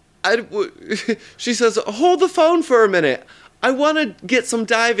she says, hold the phone for a minute. I want to get some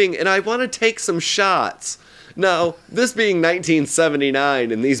diving and I want to take some shots. Now, this being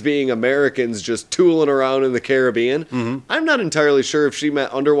 1979 and these being Americans just tooling around in the Caribbean, I'm not entirely sure if she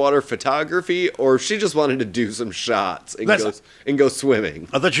meant underwater photography or if she just wanted to do some shots and go swimming.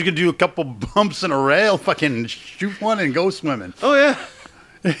 I thought you could do a couple bumps in a rail, fucking shoot one and go swimming. Oh, yeah.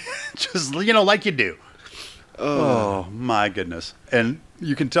 Just, like you do. Oh, my goodness. And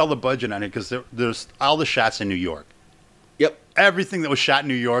you can tell the budget on it because there's all the shots in New York. Yep. Everything that was shot in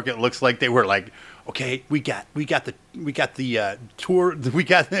New York, it looks like they were like, okay, we got the tour, we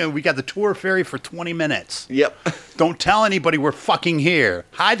got the tour ferry for 20 minutes. Yep. Don't tell anybody we're fucking here.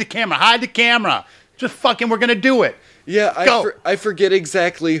 Hide the camera. Just fucking, we're gonna do it. Yeah, Go. I forget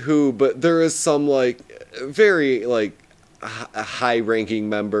exactly who, but there is some like very like a high-ranking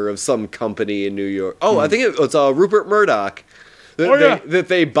member of some company in New York. Oh, I think it was Rupert Murdoch. That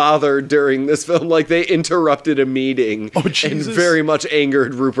they bothered during this film, like they interrupted a meeting and Jesus. very much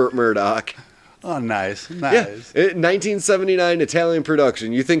angered Rupert Murdoch. Oh, nice. Yeah, 1979 Italian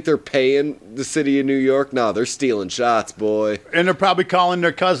production. You think they're paying the city of New York? No, they're stealing shots, boy. And they're probably calling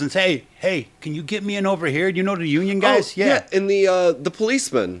their cousins, hey, can you get me in over here? Do you know the union guys? Oh, yeah. And the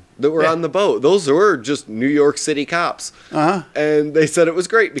policemen that were on the boat, those were just New York City cops. Uh-huh. And they said it was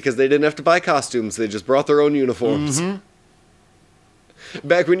great because they didn't have to buy costumes. They just brought their own uniforms. Mm-hmm.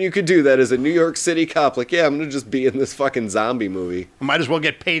 Back when you could do that as a New York City cop, like, yeah, I'm going to just be in this fucking zombie movie. Might as well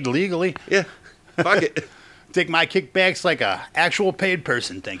get paid legally. Yeah, fuck it. Take my kickbacks like a actual paid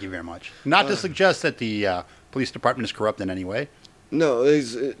person. Thank you very much. Not to suggest that the police department is corrupt in any way. No,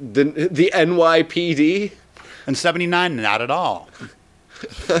 the NYPD? In 79, not at all.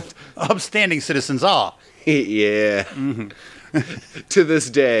 Upstanding citizens all. Yeah. To this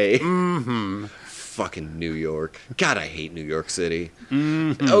day. Mm-hmm. Fucking New York. God, I hate New York City.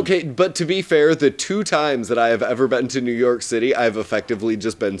 Mm-hmm. Okay, but to be fair, the 2 times that I have ever been to New York City, I've effectively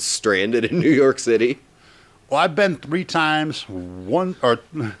just been stranded in New York City. Well, I've been 3 times,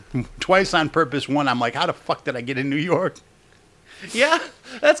 twice on purpose. One, I'm like, how the fuck did I get in New York? Yeah,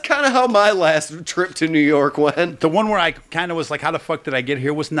 that's kind of how my last trip to New York went. The one where I kind of was like, how the fuck did I get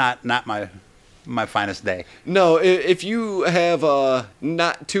here was not my finest day. No, if you have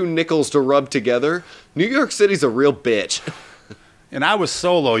not 2 nickels to rub together, New York City's a real bitch. And I was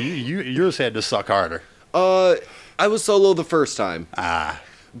solo. Yours had to suck harder. I was solo the first time.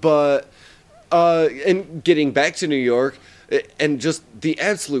 But and getting back to New York, and just the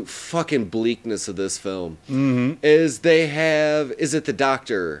absolute fucking bleakness of this film is is it the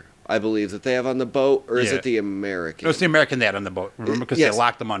doctor, I believe, that they have on the boat, or is it the American? It was the American they had on the boat, remember, because Yes. they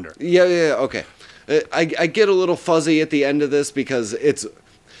locked them under. Yeah, okay. I get a little fuzzy at the end of this because it's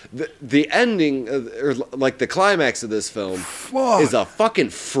the ending, or like the climax of this film, Fuck. is a fucking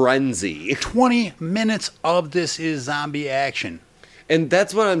frenzy. 20 minutes of this is zombie action. And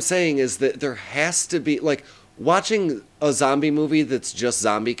that's what I'm saying, is that there has to be, like, watching a zombie movie that's just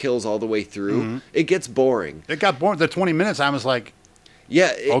zombie kills all the way through, it gets boring. It got boring. The 20 minutes, I was like,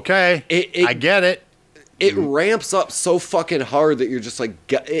 Yeah. okay, I get it. It ramps up so fucking hard that you're just like,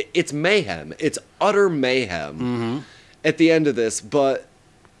 it's mayhem. It's utter mayhem at the end of this. But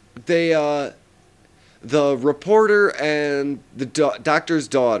they, the reporter and the doctor's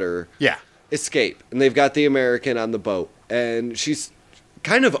daughter Yeah. escape. And they've got the American on the boat. And she's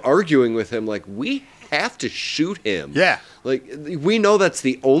kind of arguing with him like, we have to shoot him. Yeah. Like, we know that's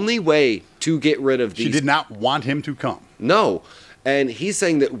the only way to get rid of these. She did not want him to come. No. And he's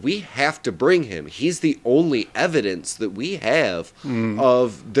saying that we have to bring him. He's the only evidence that we have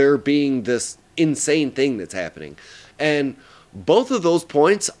of there being this insane thing that's happening. And both of those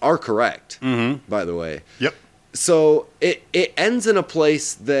points are correct, by the way. Yep. So it ends in a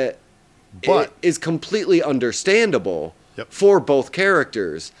place that But- is completely understandable Yep. for both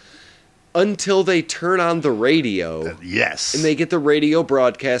characters until they turn on the radio. Yes. And they get the radio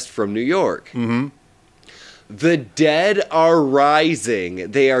broadcast from New York. The dead are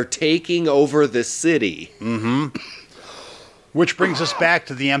rising. They are taking over the city. Which brings us back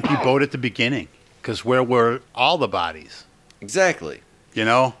to the empty boat at the beginning. Because where were all the bodies? Exactly. You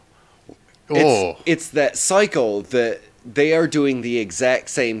know? Oh. It's that cycle that they are doing the exact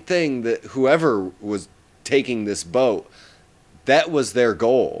same thing that whoever was taking this boat, that was their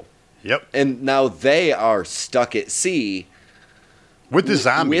goal. Yep. And now they are stuck at sea With the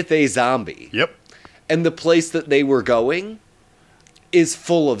zombie. with a zombie. Yep. And the place that they were going is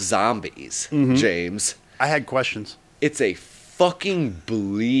full of zombies, James. I had questions. It's a fucking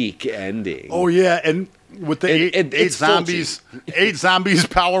bleak ending. Oh, yeah. And with the eight it's zombies, 8 zombies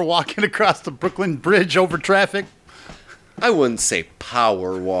power walking across the Brooklyn Bridge over traffic. I wouldn't say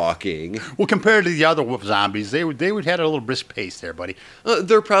power walking. Well, compared to the other zombies, they would had a little brisk pace there, buddy.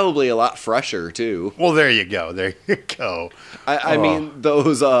 They're probably a lot fresher, too. Well, there you go. There you go. I mean,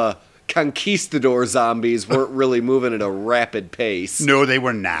 those conquistador zombies weren't really moving at a rapid pace. No, they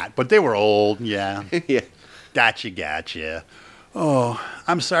were not, but they were old. Yeah. Yeah. Gotcha. Oh,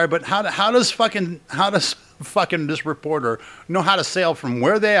 I'm sorry, but how does fucking this reporter know how to sail from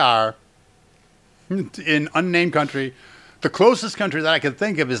where they are in unnamed country? The closest country that I could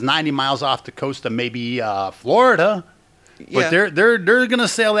think of is 90 miles off the coast of maybe Florida. Yeah. But they're gonna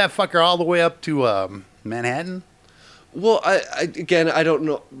sail that fucker all the way up to Manhattan. Well, again, I don't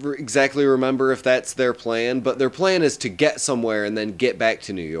know exactly remember if that's their plan, but their plan is to get somewhere and then get back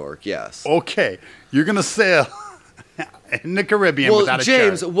to New York. Yes. Okay, you're gonna sail in the Caribbean Well, without a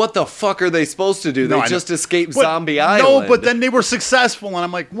James, chart. what the fuck are they supposed to do? No, They I know. just escaped But- Zombie Island. No, but then they were successful, and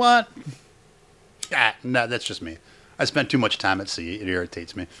I'm like, what? No, that's just me. I spent too much time at sea. It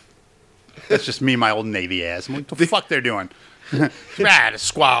irritates me. That's just me, my old Navy ass. I'm like, what the fuck they're doing? The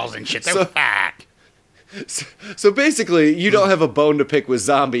squalls and shit. They're So- back. So basically, you don't have a bone to pick with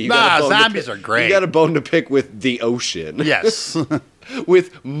zombie. You got Nah, a bone to zombies pick- are great. You got a bone to pick with the ocean. Yes.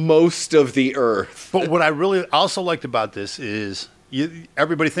 With most of the earth. But what I really also liked about this is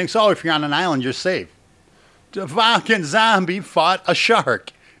everybody thinks, oh, if you're on an island, you're safe. The fucking zombie fought a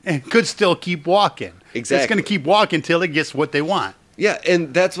shark and could still keep walking. It's Exactly. going to keep walking until it gets what they want. Yeah,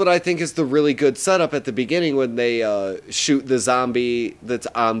 and that's what I think is the really good setup at the beginning when they shoot the zombie that's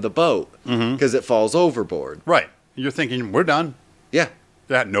on the boat because it falls overboard. Right. You're thinking, we're done. Yeah.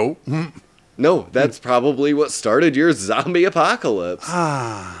 No. No, that's probably what started your zombie apocalypse.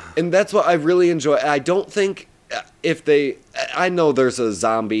 And that's what I really enjoy. I don't think if they... I know there's a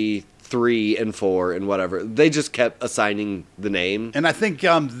zombie 3 and 4 and whatever. They just kept assigning the name. And I think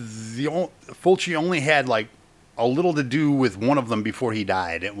Fulci only had like a little to do with one of them before he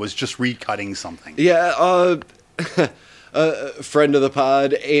died. It was just recutting something. Yeah, friend of the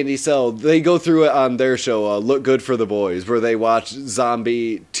pod, Andy Sell, they go through it on their show, Look Good for the Boys, where they watch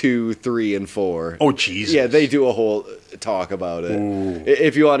Zombie 2, 3, and 4. Oh, Jesus. Yeah, they do a whole talk about it. Ooh.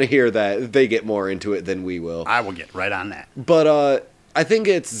 If you want to hear that, they get more into it than we will. I will get right on that. But I think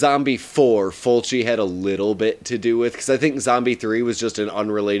it's Zombie 4 Fulci had a little bit to do with, because I think Zombie 3 was just an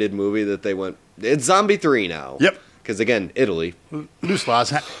unrelated movie that they went, it's Zombie 3 now. Yep. Because again, Italy. Loose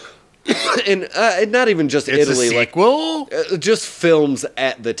laws. And not even just It's Italy. a sequel? Just films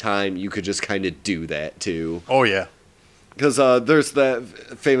at the time, you could just kind of do that too. Oh, yeah. Because there's that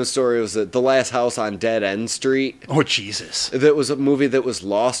famous story, was that The Last House on Dead End Street. Oh, Jesus. That was a movie that was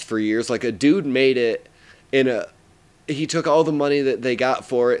lost for years. Like a dude made it he took all the money that they got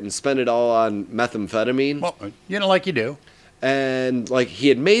for it and spent it all on methamphetamine. Well, like you do. And like he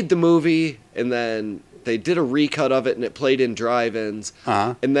had made the movie, and then they did a recut of it, and it played in drive-ins,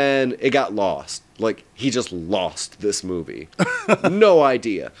 and then it got lost. Like he just lost this movie, no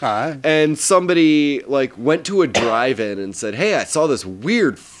idea. And somebody like went to a drive-in and said, "Hey, I saw this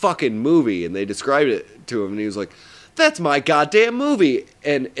weird fucking movie," and they described it to him, and he was like, "That's my goddamn movie."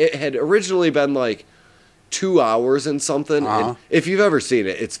 And it had originally been like 2 hours and something. And if you've ever seen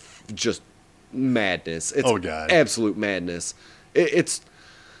it, it's just madness. It's Oh, God. absolute madness. It's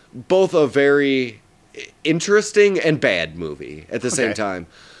both a very interesting and bad movie at the same Okay. time.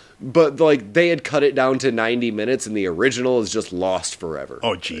 But like they had cut it down to 90 minutes and the original is just lost forever.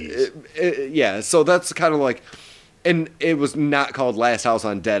 Oh, jeez. Yeah, so that's kind of like, and it was not called Last House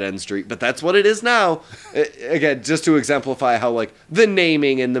on Dead End Street, but that's what it is now. Again, just to exemplify how like the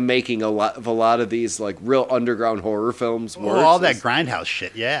naming and the making a lot of these like real underground horror films works. All that grindhouse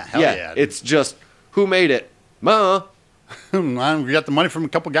shit. Yeah. Hell yeah. It's just who made it, Ma. We got the money from a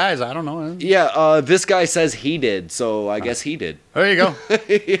couple guys. I don't know. Yeah, this guy says he did, so I guess he did. There you go.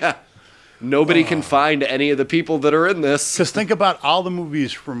 Yeah. Nobody can find any of the people that are in this. Because think about all the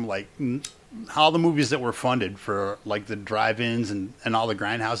movies from like all the movies that were funded for like the drive-ins and all the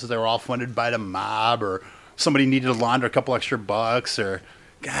grindhouses. They were all funded by the mob, or somebody needed to launder a couple extra bucks, or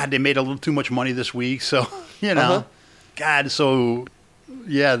God, they made a little too much money this week. So God, so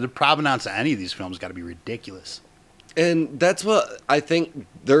yeah, the provenance of any of these films got to be ridiculous. And that's what I think.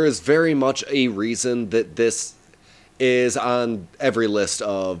 There is very much a reason that this is on every list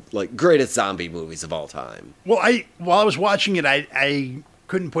of like greatest zombie movies of all time. Well, while I was watching it, I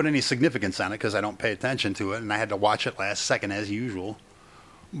couldn't put any significance on it because I don't pay attention to it, and I had to watch it last second as usual.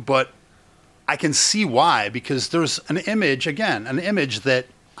 But I can see why, because there's an image that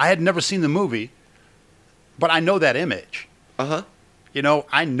I had never seen the movie, but I know that image.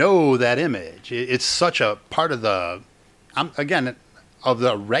 I know that image. It's such a part of the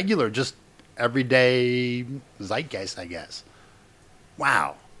regular, just everyday zeitgeist, I guess.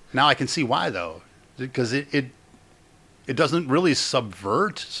 Wow. Now I can see why, though, because it doesn't really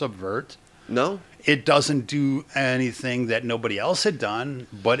subvert. No? It doesn't do anything that nobody else had done,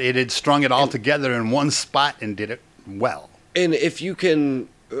 but it had strung it all together in one spot and did it well. And if you can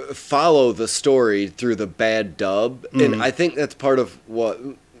follow the story through the bad dub, and I think that's part of what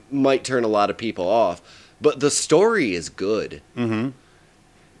might turn a lot of people off, but the story is good. And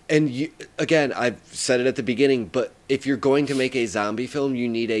again, I've said it at the beginning, but if you're going to make a zombie film, you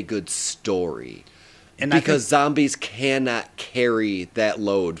need a good story. And because zombies cannot carry that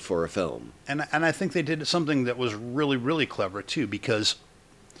load for a film. And I think they did something that was really, really clever too, because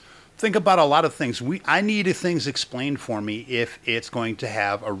think about a lot of things. I need things explained for me if it's going to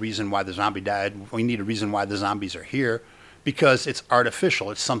have a reason why the zombie died. We need a reason why the zombies are here, because it's artificial.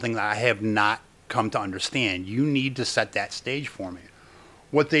 It's something that I have not come to understand. You need to set that stage for me.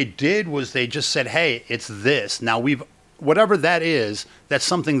 What they did was they just said, hey, it's this. Now whatever that is, that's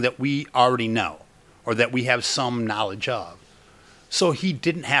something that we already know or that we have some knowledge of. So he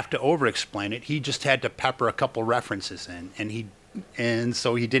didn't have to over-explain it. He just had to pepper a couple references in, and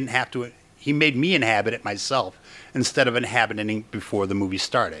so he didn't have to. He made me inhabit it myself instead of inhabiting it before the movie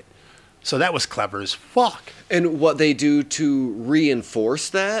started. So that was clever as fuck. And what they do to reinforce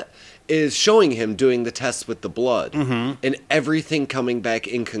that is showing him doing the tests with the blood and everything coming back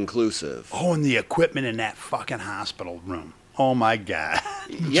inconclusive. Oh, and the equipment in that fucking hospital room. Oh my God.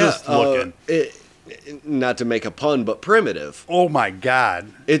 Yeah, Just looking. Not to make a pun, but primitive. Oh my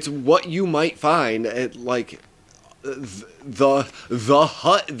God. It's what you might find at like the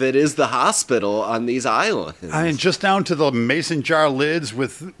hut that is the hospital on these islands. I mean, just down to the mason jar lids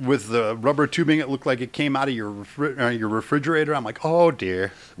with the rubber tubing. It looked like it came out of your refrigerator. I'm like, oh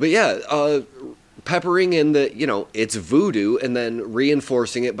dear. But yeah, peppering in it's voodoo and then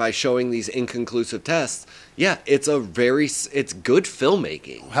reinforcing it by showing these inconclusive tests. Yeah, it's good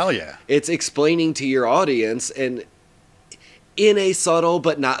filmmaking. Hell yeah. It's explaining to your audience and in a subtle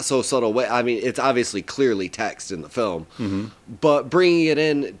but not so subtle way. I mean, it's obviously clearly text in the film, but bringing it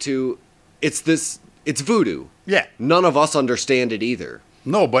in to it's voodoo. Yeah. None of us understand it either.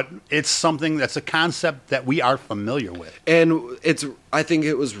 No, but it's something that's a concept that we are familiar with. And I think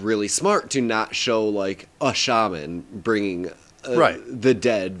it was really smart to not show like a shaman bringing the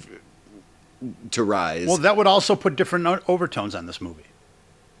dead to rise. Well, that would also put different overtones on this movie.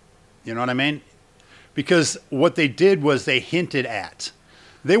 You know what I mean? Because what they did was they hinted at.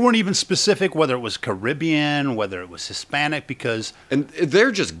 They weren't even specific whether it was Caribbean, whether it was Hispanic, because... And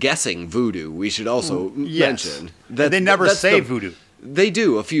they're just guessing voodoo, we should also mention. They never say voodoo. They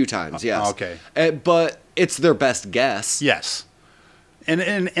do a few times, yes. Okay. But it's their best guess. Yes.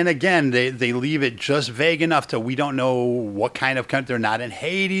 And again, they leave it just vague enough to we don't know what kind of country. They're not in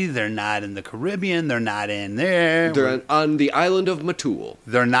Haiti. They're not in the Caribbean. They're not in there. They're on the island of Matul.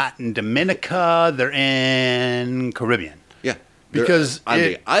 They're not in Dominica. They're in Caribbean. Yeah. Because on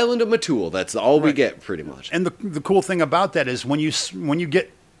the island of Matul, that's all we get pretty much. And the cool thing about that is when you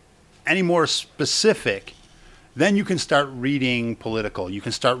get any more specific, then you can start reading political. You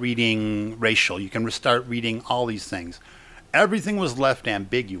can start reading racial. You can start reading all these things. Everything was left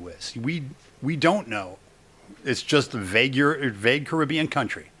ambiguous. We don't know. It's just a vague Caribbean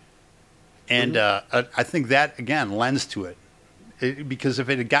country. And I think that, again, lends to it. Because if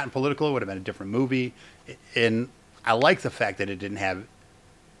it had gotten political, it would have been a different movie. And I like the fact that it didn't have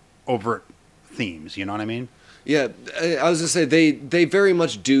overt themes. You know what I mean? Yeah, I was going to say, they very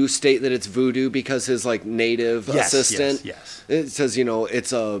much do state that it's voodoo because his, like, native assistant... Yes. It says,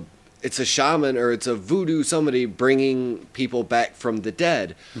 it's a shaman or it's a voodoo somebody bringing people back from the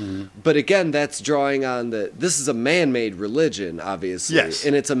dead. But again, that's drawing on this is a man-made religion, obviously. Yes.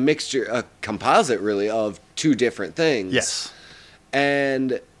 And it's a mixture, a composite really, of two different things. Yes.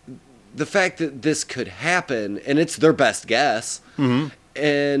 And the fact that this could happen, and it's their best guess,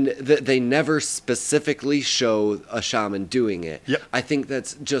 and that they never specifically show a shaman doing it. Yep. I think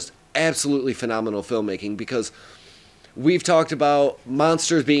that's just absolutely phenomenal filmmaking because... We've talked about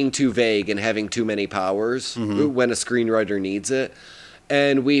monsters being too vague and having too many powers when a screenwriter needs it.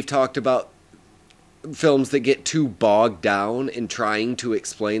 And we've talked about films that get too bogged down in trying to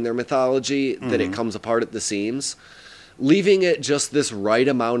explain their mythology that it comes apart at the seams. Leaving it just this right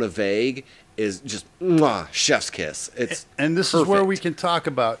amount of vague is just chef's kiss. And this is where we can talk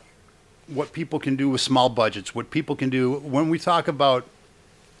about what people can do with small budgets, what people can do when we talk about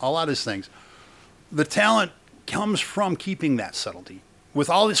a lot of these things. The talent comes from keeping that subtlety. With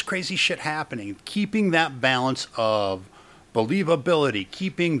all this crazy shit happening, keeping that balance of believability,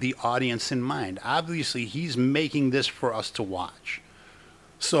 keeping the audience in mind. Obviously, he's making this for us to watch.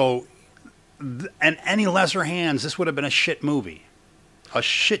 So, and any lesser hands, this would have been a shit movie. A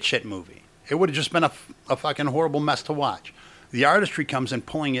shit movie. It would have just been a fucking horrible mess to watch. The artistry comes in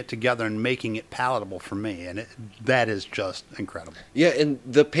pulling it together and making it palatable for me, and that is just incredible. Yeah, and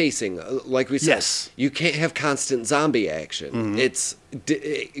the pacing, like we said, yes. You can't have constant zombie action.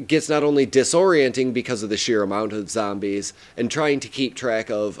 It gets not only disorienting because of the sheer amount of zombies and trying to keep track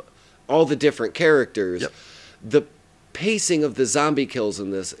of all the different characters. Yep. The pacing of the zombie kills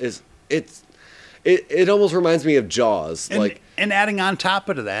in this it almost reminds me of Jaws. And adding on top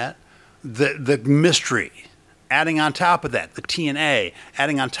of that, the mystery, adding on top of that the TNA,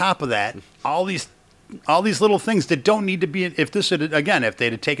 adding on top of that all these little things that don't need to be. If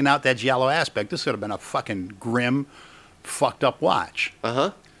they'd have taken out that giallo aspect, this would have been a fucking grim, fucked up watch.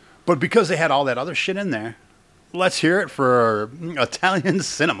 But because they had all that other shit in there, let's hear it for Italian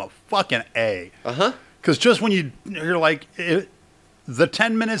cinema. Fucking A. Because just when you're like, the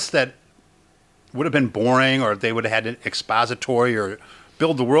 10 minutes that would have been boring, or they would have had an expository or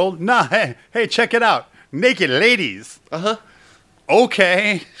build the world. Nah, hey, check it out. Naked ladies.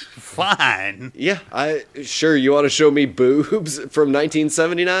 Okay, fine. Yeah, sure. You want to show me boobs from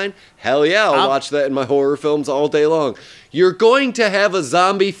 1979? Hell yeah, I'll watch that in my horror films all day long. You're going to have a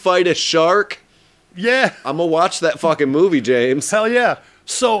zombie fight a shark? Yeah. I'm gonna watch that fucking movie, James. Hell yeah.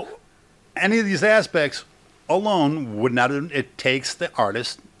 So, any of these aspects alone would not. It takes the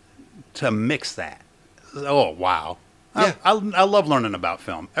artist to mix that. Oh wow. Yeah. I love learning about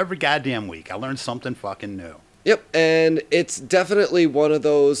film. Every goddamn week, I learn something fucking new. Yep, and it's definitely one of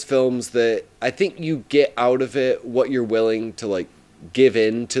those films that I think you get out of it what you're willing to, like, give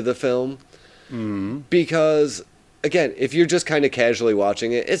in to the film. Because, again, if you're just kind of casually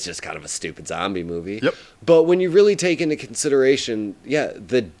watching it, it's just kind of a stupid zombie movie. Yep. But when you really take into consideration,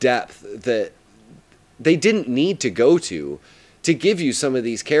 the depth that they didn't need to go to give you some of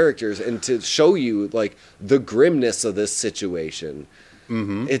these characters and to show you, like, the grimness of this situation.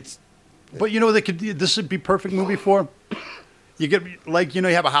 It's... But you know, this would be perfect movie for. You get you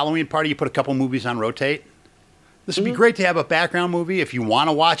have a Halloween party, you put a couple movies on rotate. This would be great to have a background movie if you want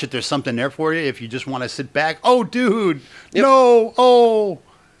to watch it. There's something there for you. If you just want to sit back, oh dude, no, oh,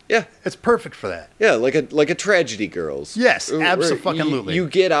 yeah, it's perfect for that. Yeah, like a Tragedy Girls. Yes, absolutely. You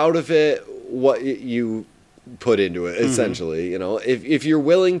get out of it what you put into it, essentially. You know, if you're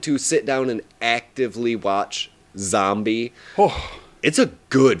willing to sit down and actively watch Zombie. It's a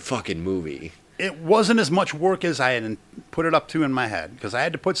good fucking movie. It wasn't as much work as I had put it up to in my head, because I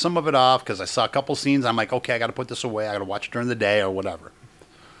had to put some of it off because I saw a couple scenes. I'm like, okay, I got to put this away. I got to watch it during the day or whatever.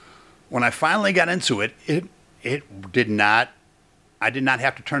 When I finally got into it, it did not. I did not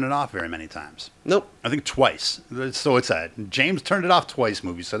have to turn it off very many times. Nope. I think twice. So it's a James turned it off twice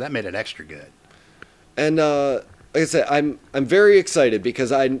movie, so that made it extra good. And like I said, I'm very excited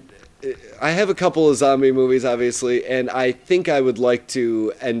because I have a couple of zombie movies, obviously, and I think I would like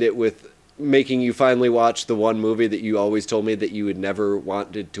to end it with making you finally watch the one movie that you always told me that you would never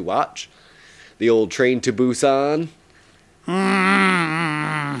wanted to watch. The old Train to Busan.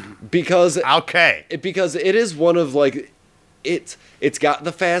 Because it is one of, like, it's got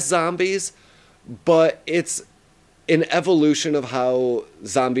the fast zombies, but it's an evolution of how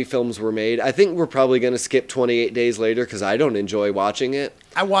zombie films were made. I think we're probably going to skip 28 Days Later because I don't enjoy watching it.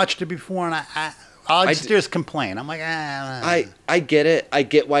 I watched it before, and I just complain. I'm like, I get it. I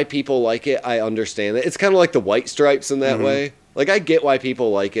get why people like it. I understand it. It's kind of like the White Stripes in that way. Like, I get why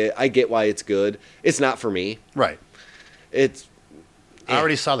people like it. I get why it's good. It's not for me. Right. I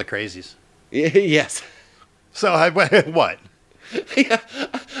already saw The Crazies. Yes. So what? Yeah,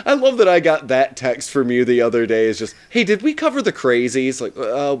 I love that I got that text from you the other day. It's just, hey, did we cover The Crazies?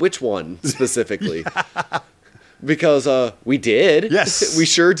 Like, which one specifically? Because we did. Yes. We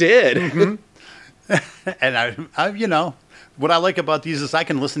sure did. And I, you know, what I like about these is I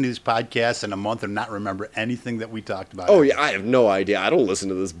can listen to these podcasts in a month and not remember anything that we talked about. Oh, yeah, I have no idea. I don't listen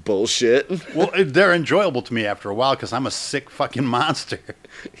to this bullshit. Well, they're enjoyable to me after a while because I'm a sick fucking monster.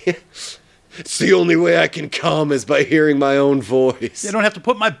 It's the only way I can calm is by hearing my own voice. You don't have to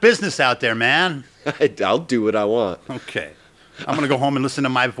put my business out there, man. I'll do what I want. Okay. I'm going to go home and listen to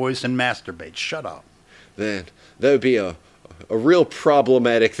my voice and masturbate. Shut up. Man, that would be a real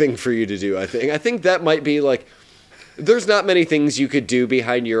problematic thing for you to do, I think. I think that might be like... There's not many things you could do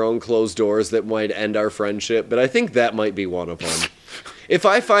behind your own closed doors that might end our friendship, but I think that might be one of them. If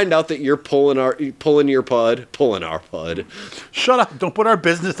I find out that you're pulling our pud. Shut up. Don't put our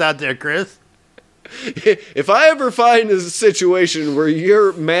business out there, Chris. If I ever find a situation where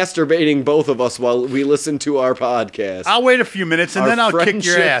you're masturbating both of us while we listen to our podcast... I'll wait a few minutes and then I'll kick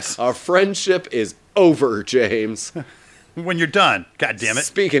your ass. Our friendship is over, James. When you're done. God damn it.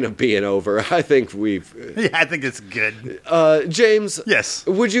 Speaking of being over, I think we've... Yeah, I think it's good. James. Yes.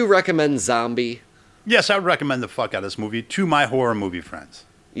 Would you recommend Zombie? Yes, I would recommend the fuck out of this movie to my horror movie friends.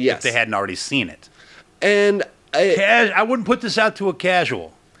 Yes. If they hadn't already seen it. And I wouldn't put this out to a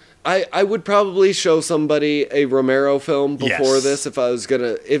casual. I would probably show somebody a Romero film before this if I was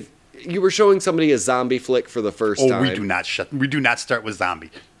gonna... If you were showing somebody a zombie flick for the first time. We do not start with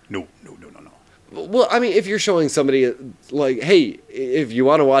zombie. No. Well, I mean, if you're showing somebody, like, hey, if you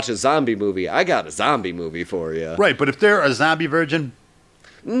want to watch a zombie movie, I got a zombie movie for you. Right, but if they're a zombie virgin,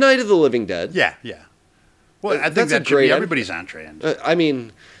 Night of the Living Dead. Yeah, yeah. Well, I think That's a that should great be end. everybody's entree. I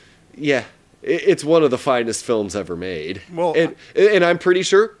mean, yeah, it's one of the finest films ever made. Well, and I'm pretty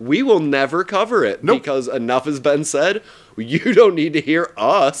sure we will never cover it Nope. because enough has been said. You don't need to hear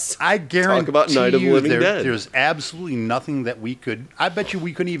us I guarantee talk about Night of the Living Dead. There's absolutely nothing that we could. I bet you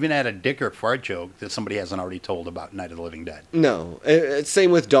we couldn't even add a dick or fart joke that somebody hasn't already told about Night of the Living Dead. No,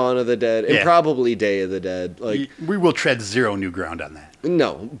 same with Dawn of the Dead and Yeah. probably Day of the Dead. Like, We will tread zero new ground on that.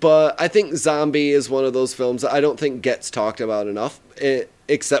 no, but I think Zombie is one of those films that I don't think gets talked about enough,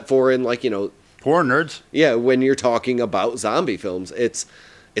 except for in like, Poor nerds. yeah, when you're talking about zombie films. It's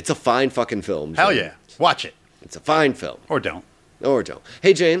a fine fucking film. Hell James. yeah. Watch it. It's a fine film. Or don't. Or don't.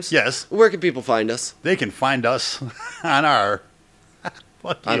 Hey, James. Yes. Where can people find us? They can find us on our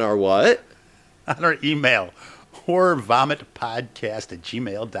On our what? on our email,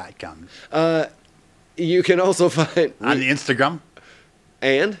 horrorvomitpodcast@gmail.com. You can also find On the Instagram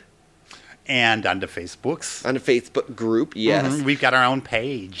and and on the Facebooks. on a Facebook group. Yes, Mhm, we've got our own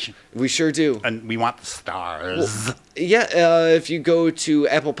page. we sure do. And we want the stars. Yeah, if you go to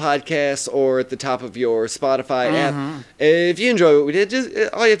Apple Podcasts or at the top of your Spotify app, if you enjoy what we did, just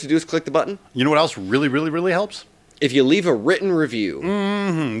all you have to do is click the button. You know what else really, really, really helps? If you leave a written review,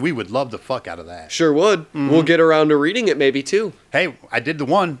 We would love the fuck out of that. sure would. We'll get around to reading it maybe too. Hey, I did the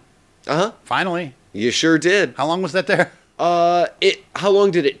one. Uh-huh. Finally. You sure did. How long was that there? How long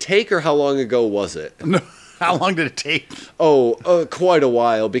did it take or how long ago was it? How long did it take? Oh, quite a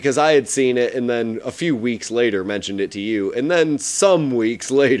while because I had seen it and then a few weeks later mentioned it to you and then some weeks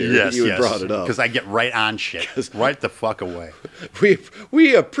later you had brought it up. Because I get right on shit. Right the fuck away.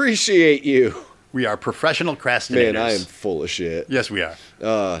 We appreciate you. We are professional procrastinators. Man, I am full of shit. Yes, we are.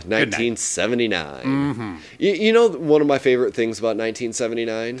 1979. You know one of my favorite things about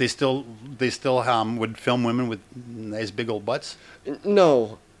 1979? They still would film women with nice big old butts.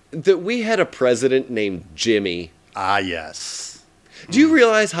 No, that we had a president named Jimmy. Ah, yes. Do you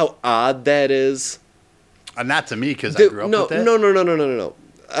realize how odd that is? Not to me because I grew up No. with that. No.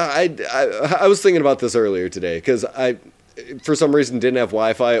 I was thinking about this earlier today because I, for some reason, didn't have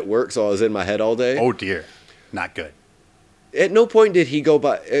Wi-Fi at work, so I was in my head all day. Oh dear, not good. At no point did he go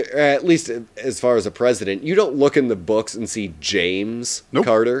by, at least as far as a president, you don't look in the books and see James Nope.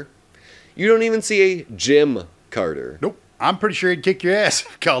 Carter. You don't even see a Jim Carter. Nope. I'm pretty sure he'd kick your ass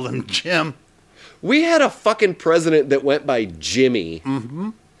if you called him Jim. We had a fucking president that went by Jimmy.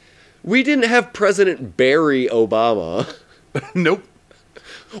 Mm-hmm. We didn't have President Barry Obama. Nope.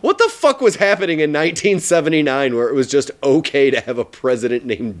 What the fuck was happening in 1979 where it was just okay to have a president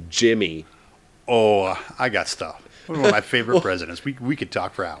named Jimmy? Oh, I got stuff. One of my favorite presidents. We could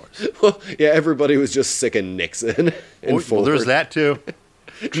talk for hours. Well, yeah, everybody was just sick of Nixon. And Well, there's Ford. that too.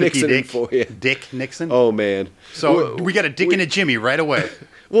 Tricky Nixon and Dick. Ford, yeah. Dick Nixon. Oh, man. So we got a Dick and a Jimmy right away.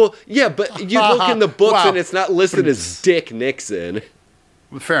 Well, yeah, but you look in the books Wow. and it's not listed as Dick Nixon,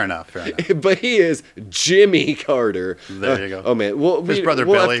 Fair enough. Fair enough. but he is Jimmy Carter. There you go. Oh man, well, His brother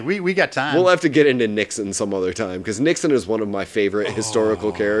we'll Billy. Have, We got time. we'll have to get into Nixon some other time because Nixon is one of my favorite Oh.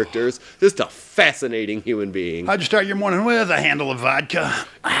 historical characters. Just a fascinating human being. How'd you start your morning with? A handle of vodka.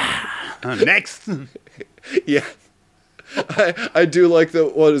 Next. Yeah. I do like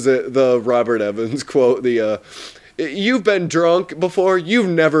the Robert Evans quote, you've been drunk before, you've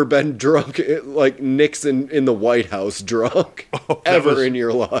never been drunk like Nixon in the White House drunk that ever was- in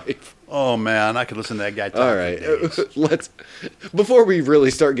your life. Oh man, I could listen to that guy talk. All for right, days. before we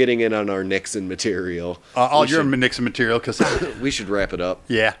really start getting in on our Nixon material, All we your should- Nixon material, because we should wrap it up.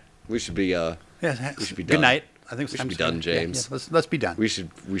 yeah. We should be We should be Good done. night. I think it's We time should be to- done, yeah, James. yeah, let's be done. we should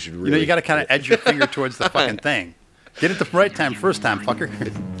really. You know, you got to kind of edge your finger towards the fucking thing. Get it the right time first time, fucker.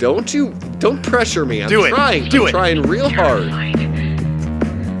 Don't pressure me. I'm Do it. trying. Do I'm it. trying real hard. Terrified